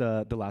 that was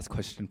the last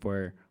question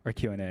for our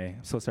Q&A.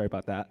 I'm so sorry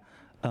about that.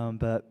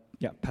 But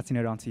yeah, passing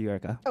it on to you,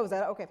 Erika. Oh, is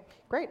that okay?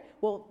 Great.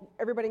 Well,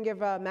 everybody can give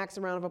Max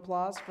a round of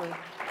applause for.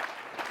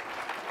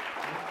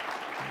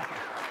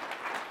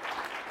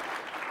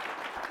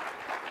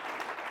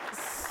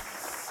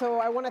 So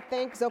I want to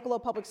thank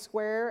Zócalo Public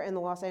Square and the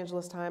Los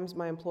Angeles Times,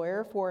 my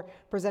employer, for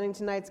presenting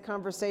tonight's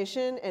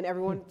conversation, and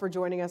everyone for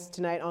joining us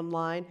tonight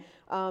online.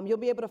 You'll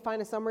be able to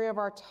find a summary of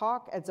our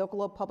talk at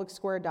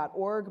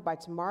zocalopublicsquare.org by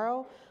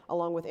tomorrow,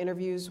 along with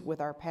interviews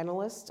with our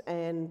panelists.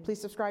 And please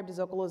subscribe to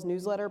Zócalo's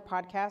newsletter,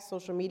 podcast,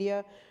 social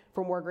media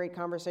for more great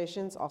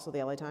conversations, also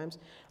the LA Times.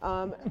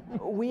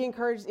 We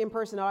encourage the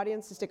in-person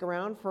audience to stick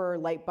around for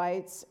light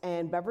bites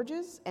and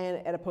beverages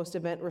and at a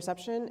post-event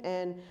reception.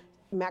 And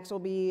Max will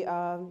be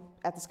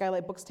at the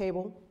Skylight Books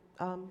table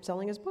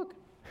selling his book.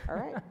 All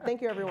right.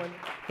 Thank you, everyone.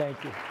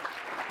 Thank you.